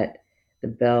hat, the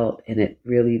belt, and it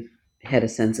really had a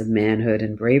sense of manhood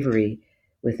and bravery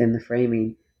within the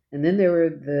framing. And then there were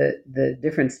the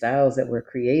different styles that were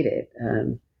created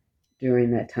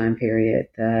during that time period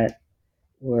that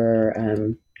were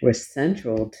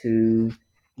central to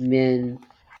men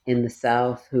in the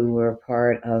South who were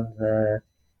part of the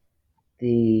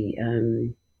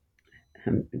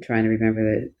I'm trying to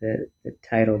remember the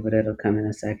title, but it'll come in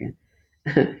a second.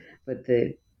 But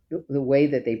the way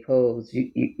that they posed,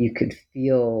 you could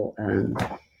feel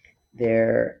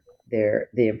their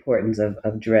the importance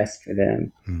of dress for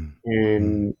them,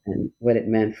 and what it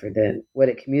meant for them, what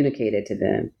it communicated to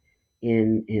them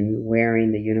in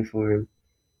wearing the uniform.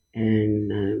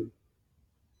 And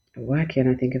why can't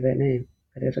I think of that name?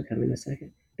 But it'll come in a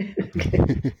second.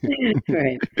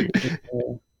 Right.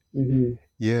 Mm-hmm.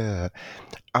 Yeah.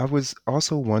 I was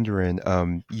also wondering,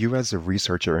 you as a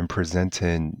researcher and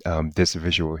presenting this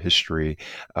visual history,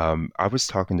 I was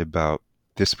talking about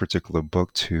this particular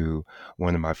book to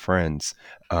one of my friends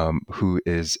who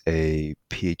is a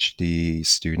PhD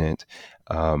student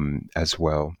as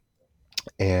well.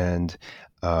 and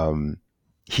um,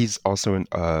 he's also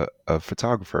a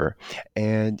photographer.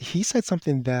 And he said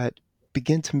something that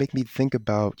began to make me think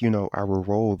about, our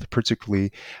role,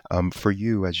 particularly for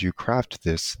you as you craft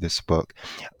this book.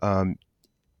 Um,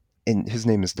 and his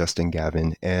name is Dustin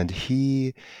Gavin, and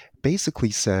he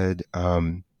basically said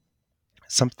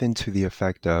something to the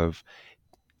effect of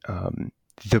um,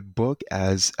 the book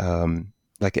as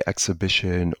like an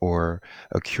exhibition or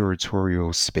a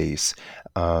curatorial space,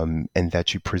 and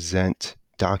that you present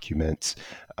documents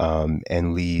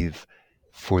and leave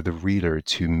for the reader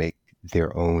to make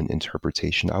their own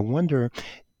interpretation. I wonder,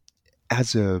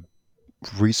 as a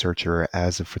researcher,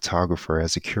 as a photographer,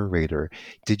 as a curator,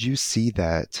 did you see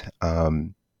that?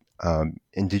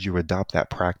 And did you adopt that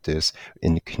practice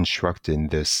in constructing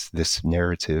this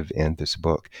narrative and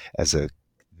as a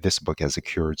this book as a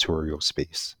curatorial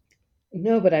space?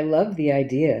 No, but I love the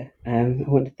idea. I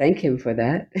want to thank him for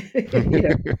that.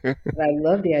 But I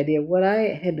love the idea. What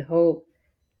I had hoped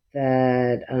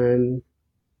that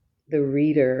the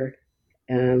reader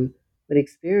would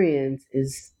experience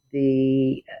is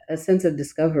the a sense of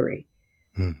discovery,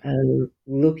 Hmm,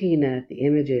 looking at the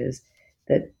images,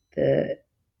 that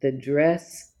the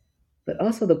dress, but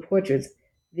also the portraits.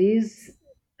 These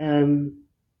um,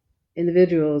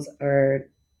 individuals are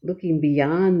looking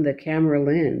beyond the camera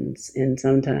lens in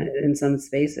some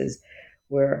spaces,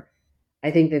 where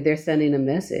I think that they're sending a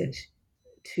message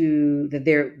to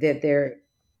there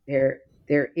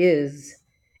there is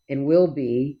and will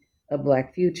be a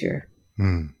Black future.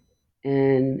 hmm,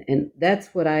 And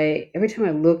that's what I every time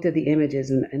I looked at the images,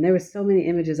 and there were so many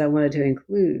images I wanted to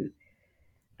include,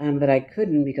 but I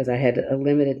couldn't because I had a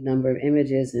limited number of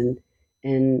images and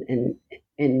and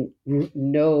and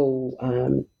no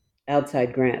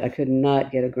outside grant. I could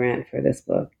not get a grant for this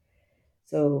book.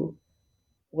 So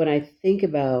when I think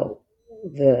about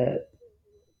the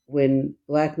when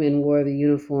Black men wore the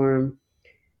uniform,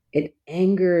 it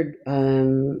angered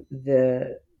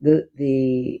the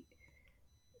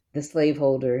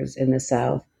slaveholders in the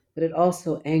South, but it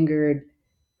also angered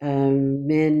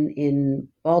men in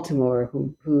Baltimore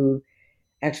who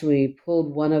actually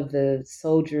pulled one of the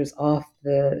soldiers off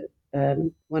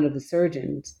one of the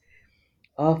surgeons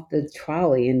off the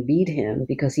trolley and beat him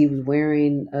because he was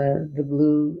wearing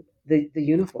the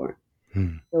uniform.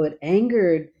 hmm, So it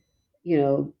angered,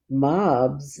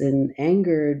 mobs and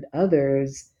angered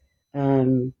others,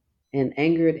 um, and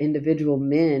angered individual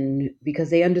men because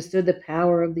they understood the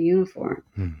power of the uniform.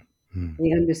 hmm, hmm,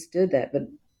 They understood that. But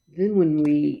then when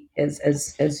we, as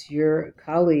your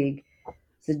colleague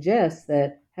suggests,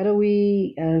 that how do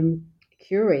we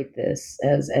curate this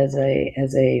as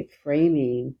a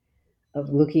framing of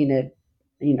looking at,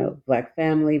 Black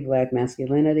family, Black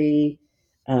masculinity,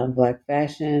 Black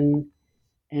fashion,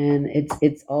 and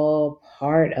it's all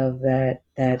part of that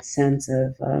sense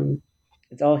of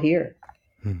it's all here.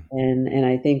 hmm, And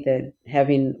I think that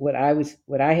having what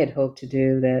I had hoped to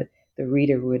do, that the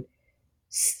reader would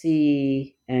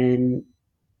see and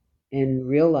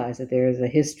realize that there is a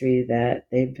history that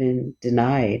they've been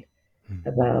denied hmm,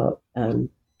 about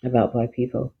Black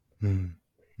people. hmm,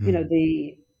 hmm,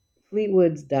 The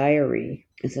Fleetwood's diary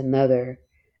is another,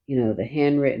 the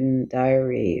handwritten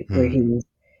diary where hmm, he's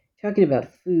talking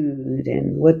about food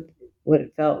and what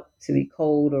it felt to be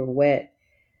cold or wet,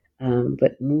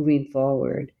 but moving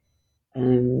forward,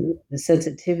 the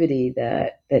sensitivity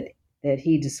that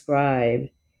he described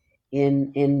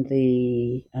in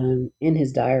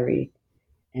his diary,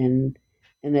 and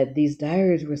that these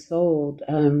diaries were sold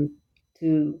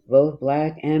to both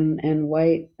Black and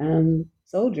white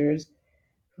soldiers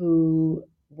who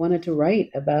wanted to write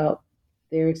about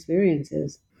their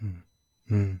experiences. hmm,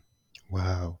 hmm.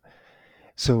 Wow.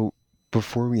 So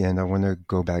before we end, I want to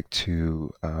go back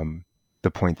to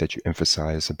the point that you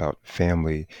emphasize about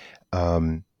family.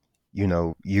 Um,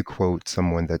 you quote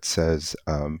someone that says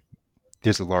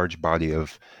there's a large body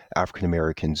of African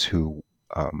Americans who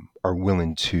are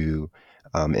willing to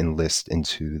enlist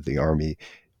into the Army.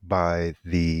 By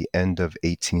the end of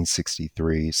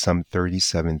 1863, some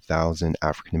 37,000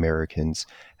 African Americans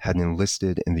had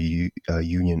enlisted in the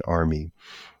Union Army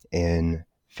in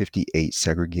 58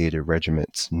 segregated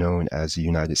regiments known as the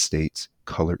United States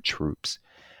Colored Troops.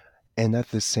 And at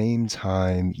the same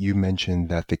time, you mentioned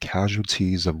that the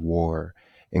casualties of war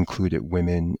included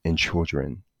women and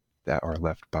children that are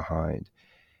left behind.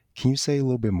 Can you say a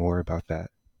little bit more about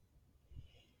that?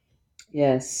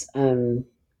 Yes,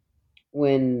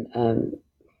 when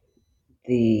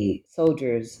the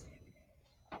soldiers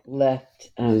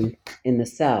left in the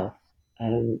South,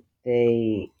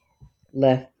 they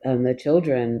left the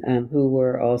children who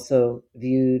were also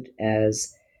viewed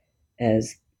as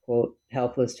quote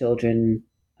helpless children,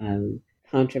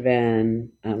 contraband,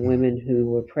 women who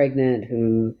were pregnant,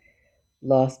 who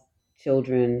lost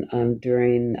children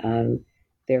during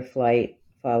their flight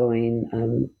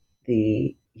following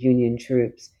the Union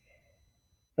troops.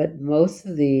 But most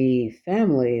of the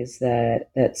families that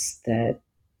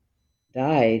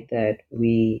died that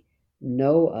we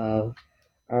know of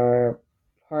are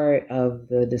part of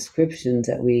the descriptions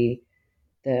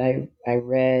that I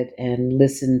read and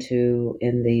listened to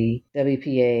in the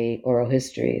WPA oral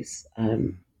histories.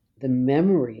 The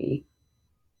memory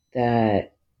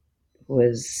that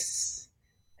was,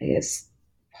 I guess,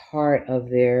 part of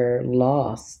their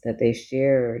loss that they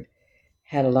shared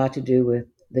had a lot to do with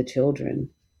the children,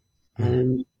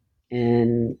 and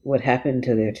what happened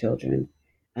to their children,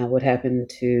 what happened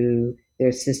to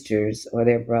their sisters or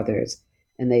their brothers,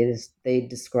 and they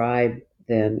describe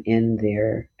them in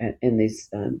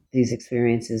these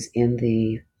experiences in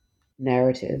the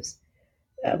narratives.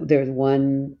 There's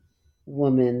one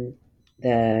woman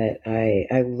that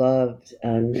I loved,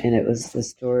 and it was the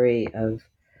story of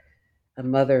a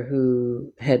mother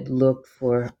who had looked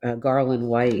for Garland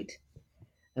White,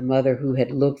 a mother who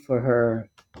had looked for her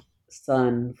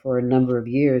son for a number of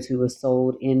years, who was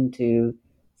sold into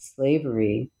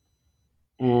slavery,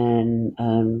 and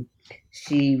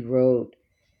she wrote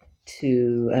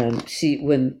to she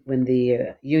when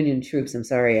the Union troops. I'm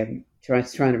sorry, I'm trying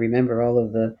to remember all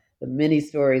of the many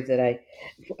stories that I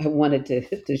wanted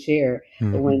to share.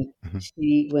 But when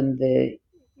the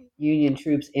Union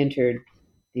troops entered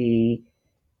the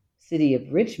city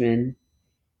of Richmond,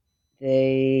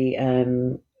 they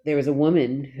there was a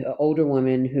woman, an older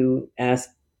woman, who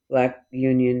asked Black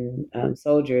Union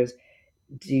soldiers,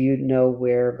 "Do you know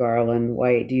where Garland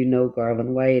White? Do you know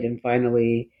Garland White?" And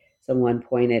finally, someone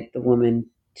directed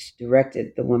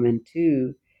the woman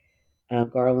to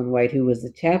Garland White, who was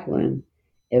the chaplain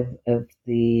of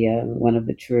the one of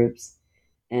the troops,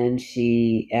 and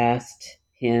she asked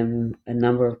him a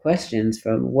number of questions,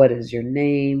 from "What is your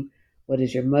name? What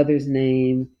is your mother's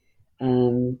name?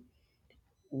 Um,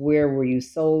 where were you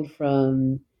sold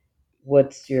from?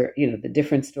 What's your, the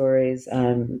different stories,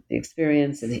 the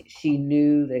experience?" And she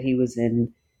knew that he was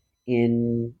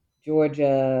in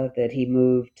Georgia, that he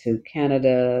moved to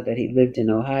Canada, that he lived in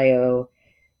Ohio.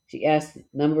 She asked a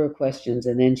number of questions,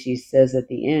 and then she says at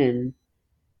the end,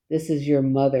 "This is your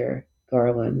mother,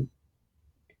 Garland,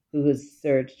 who has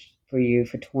searched for you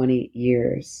for 20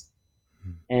 years."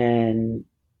 And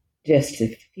just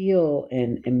to feel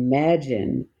and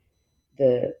imagine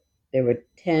there were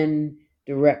 10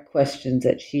 direct questions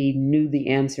that she knew the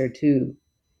answer to.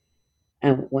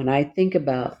 And when I think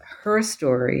about her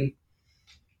story,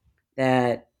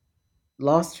 that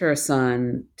lost her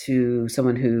son to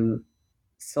someone who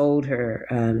sold her,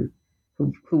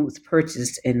 who was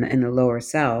purchased in the lower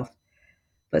South,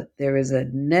 but there is a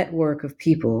network of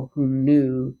people who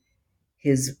knew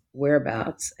his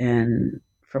whereabouts and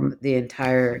from the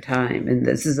entire time. And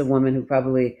this is a woman who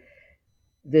probably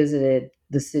visited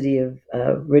the city of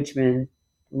Richmond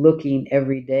looking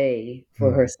every day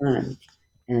for her son.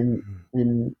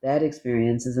 And that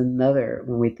experience is another,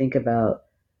 when we think about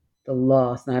the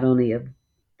loss, not only of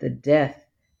the death,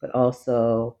 but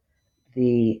also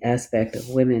the aspect of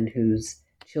women whose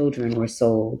children were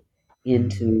sold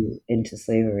into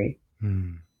slavery.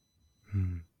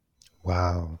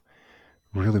 Wow.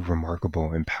 Really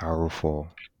remarkable and powerful.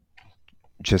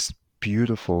 Just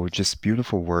beautiful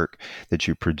work that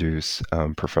you produce,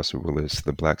 Professor Willis,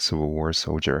 the Black Civil War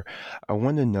soldier. I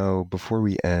want to know, before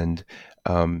we end,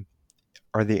 are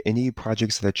there any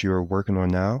projects that you are working on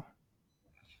now?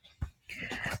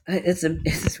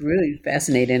 It's really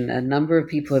fascinating. A number of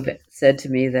people have said to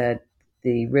me that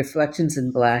the Reflections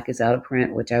in Black is out of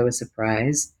print, which I was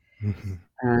surprised.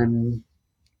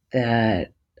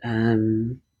 That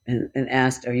and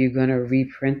asked, "Are you going to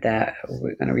reprint that?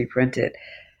 We're going to reprint it."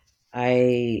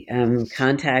 I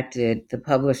contacted the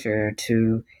publisher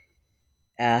to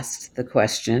ask the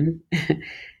question,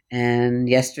 and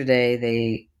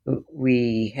yesterday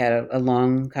we had a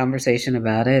long conversation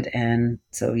about it, and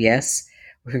so yes,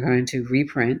 we're going to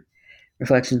reprint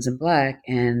Reflections in Black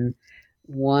and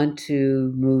want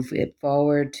to move it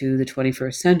forward to the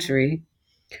 21st century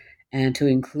and to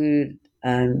include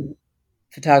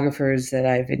photographers that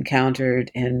I've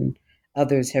encountered and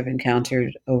others have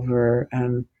encountered over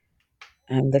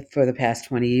for the past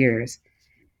 20 years,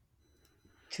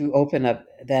 to open up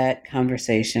that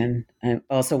conversation. I'm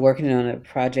also working on a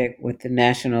project with the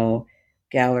National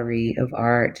Gallery of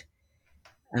Art,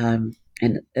 and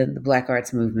the Black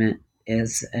Arts Movement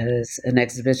is an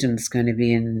exhibition that's going to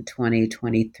be in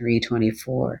 2023,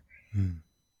 24.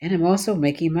 and I'm also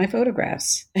making my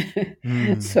photographs.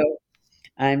 Mm. So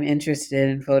I'm interested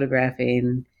in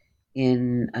photographing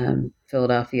in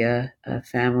Philadelphia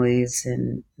families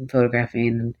and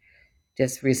photographing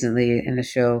just recently in a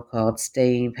show called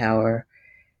Staying Power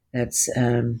that's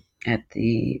at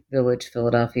the Village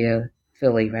Philadelphia,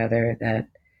 Philly rather, that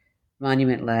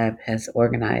Monument Lab has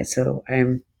organized. So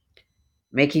I'm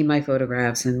making my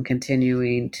photographs and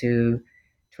continuing to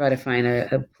try to find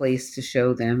a place to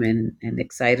show them and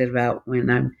excited about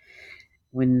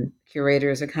when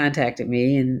curators are contacting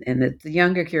me and the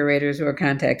younger curators who are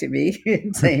contacting me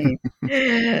and saying,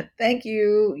 thank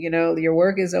you, your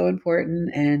work is so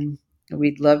important and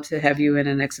we'd love to have you in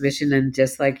an exhibition. And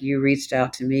just like you reached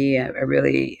out to me,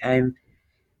 I'm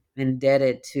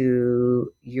indebted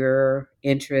to your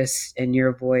interest and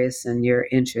your voice and your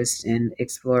interest in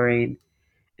exploring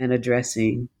and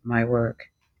addressing my work.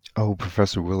 Oh,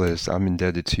 Professor Willis, I'm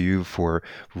indebted to you for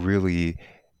really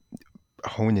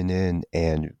honing in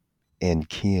and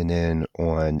keying in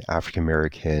on African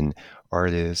American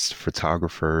artists,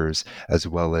 photographers, as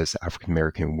well as African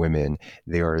American women.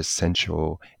 They are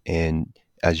essential in,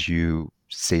 as you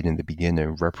stated in the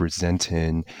beginning,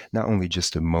 representing not only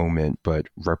just a moment, but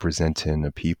representing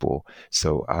a people.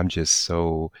 So I'm just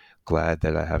so glad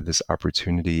that I have this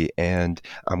opportunity, and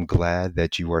I'm glad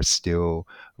that you are still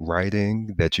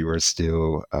writing, that you are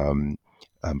still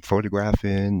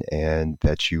photographing, and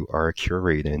that you are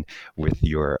curating with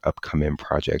your upcoming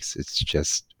projects. It's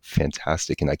just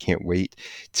fantastic. And I can't wait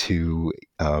to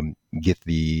get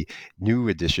the new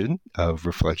edition of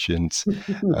Reflections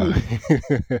uh,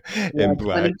 Yeah, in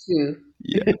Black. 22.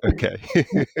 Yeah, okay.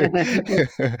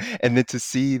 And then to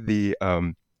see the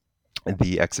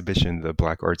exhibition, the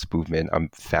Black Arts Movement, I'm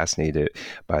fascinated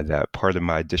by that. Part of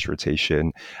my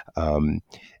dissertation um,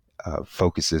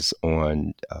 focuses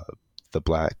on the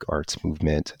Black arts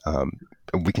movement.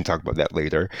 We can talk about that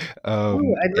later. Oh,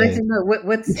 I'd like to And know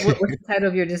what's the title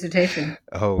of your dissertation?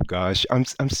 oh gosh, I'm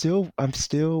still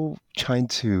trying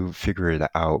to figure it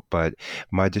out. But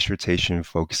my dissertation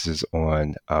focuses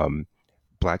on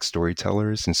Black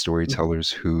storytellers and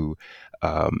storytellers who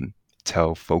um,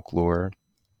 tell folklore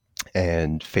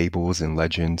and fables and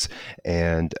legends,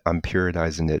 and I'm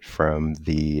periodizing it from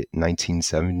the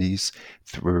 1970s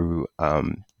through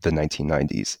the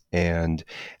 1990s, and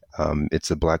it's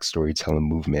a Black storytelling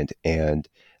movement, and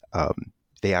um,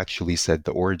 they actually said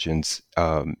the origins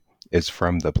is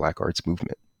from the Black arts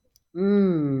movement.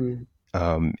 Mm.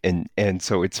 And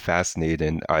so it's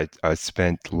fascinating. I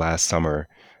spent last summer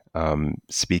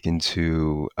speaking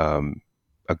to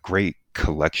a great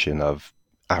collection of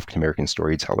African American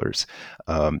storytellers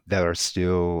that are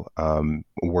still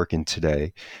working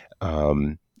today,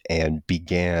 um, and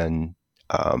began.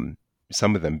 Um,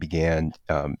 some of them began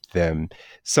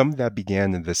some that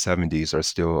began in the 70s are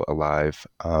still alive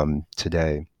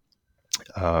today.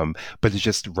 But it's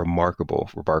just remarkable.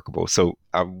 So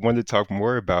I want to talk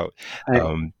more about I,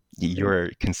 your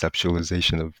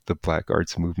conceptualization of the Black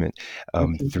arts movement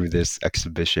okay. through this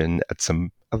exhibition at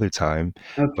some other time.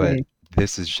 But Okay.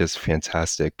 this is just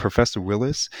fantastic. Professor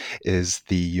Willis is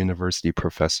the university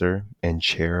professor and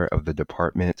chair of the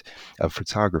Department of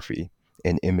Photography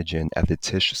and Imaging at the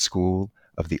Tisch School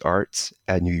of the Arts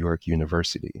at New York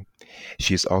University.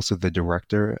 She is also the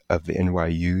director of the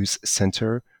NYU's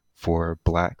Center for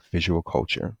Black Visual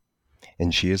Culture,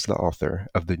 and she is the author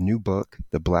of the new book,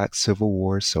 The Black Civil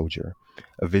War Soldier,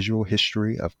 A Visual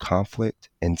History of Conflict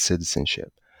and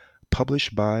Citizenship,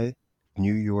 published by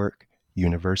New York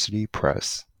University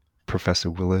Press. Professor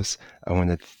Willis, I want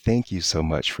to thank you so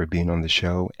much for being on the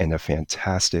show and a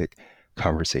fantastic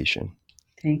conversation.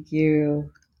 Thank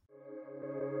you.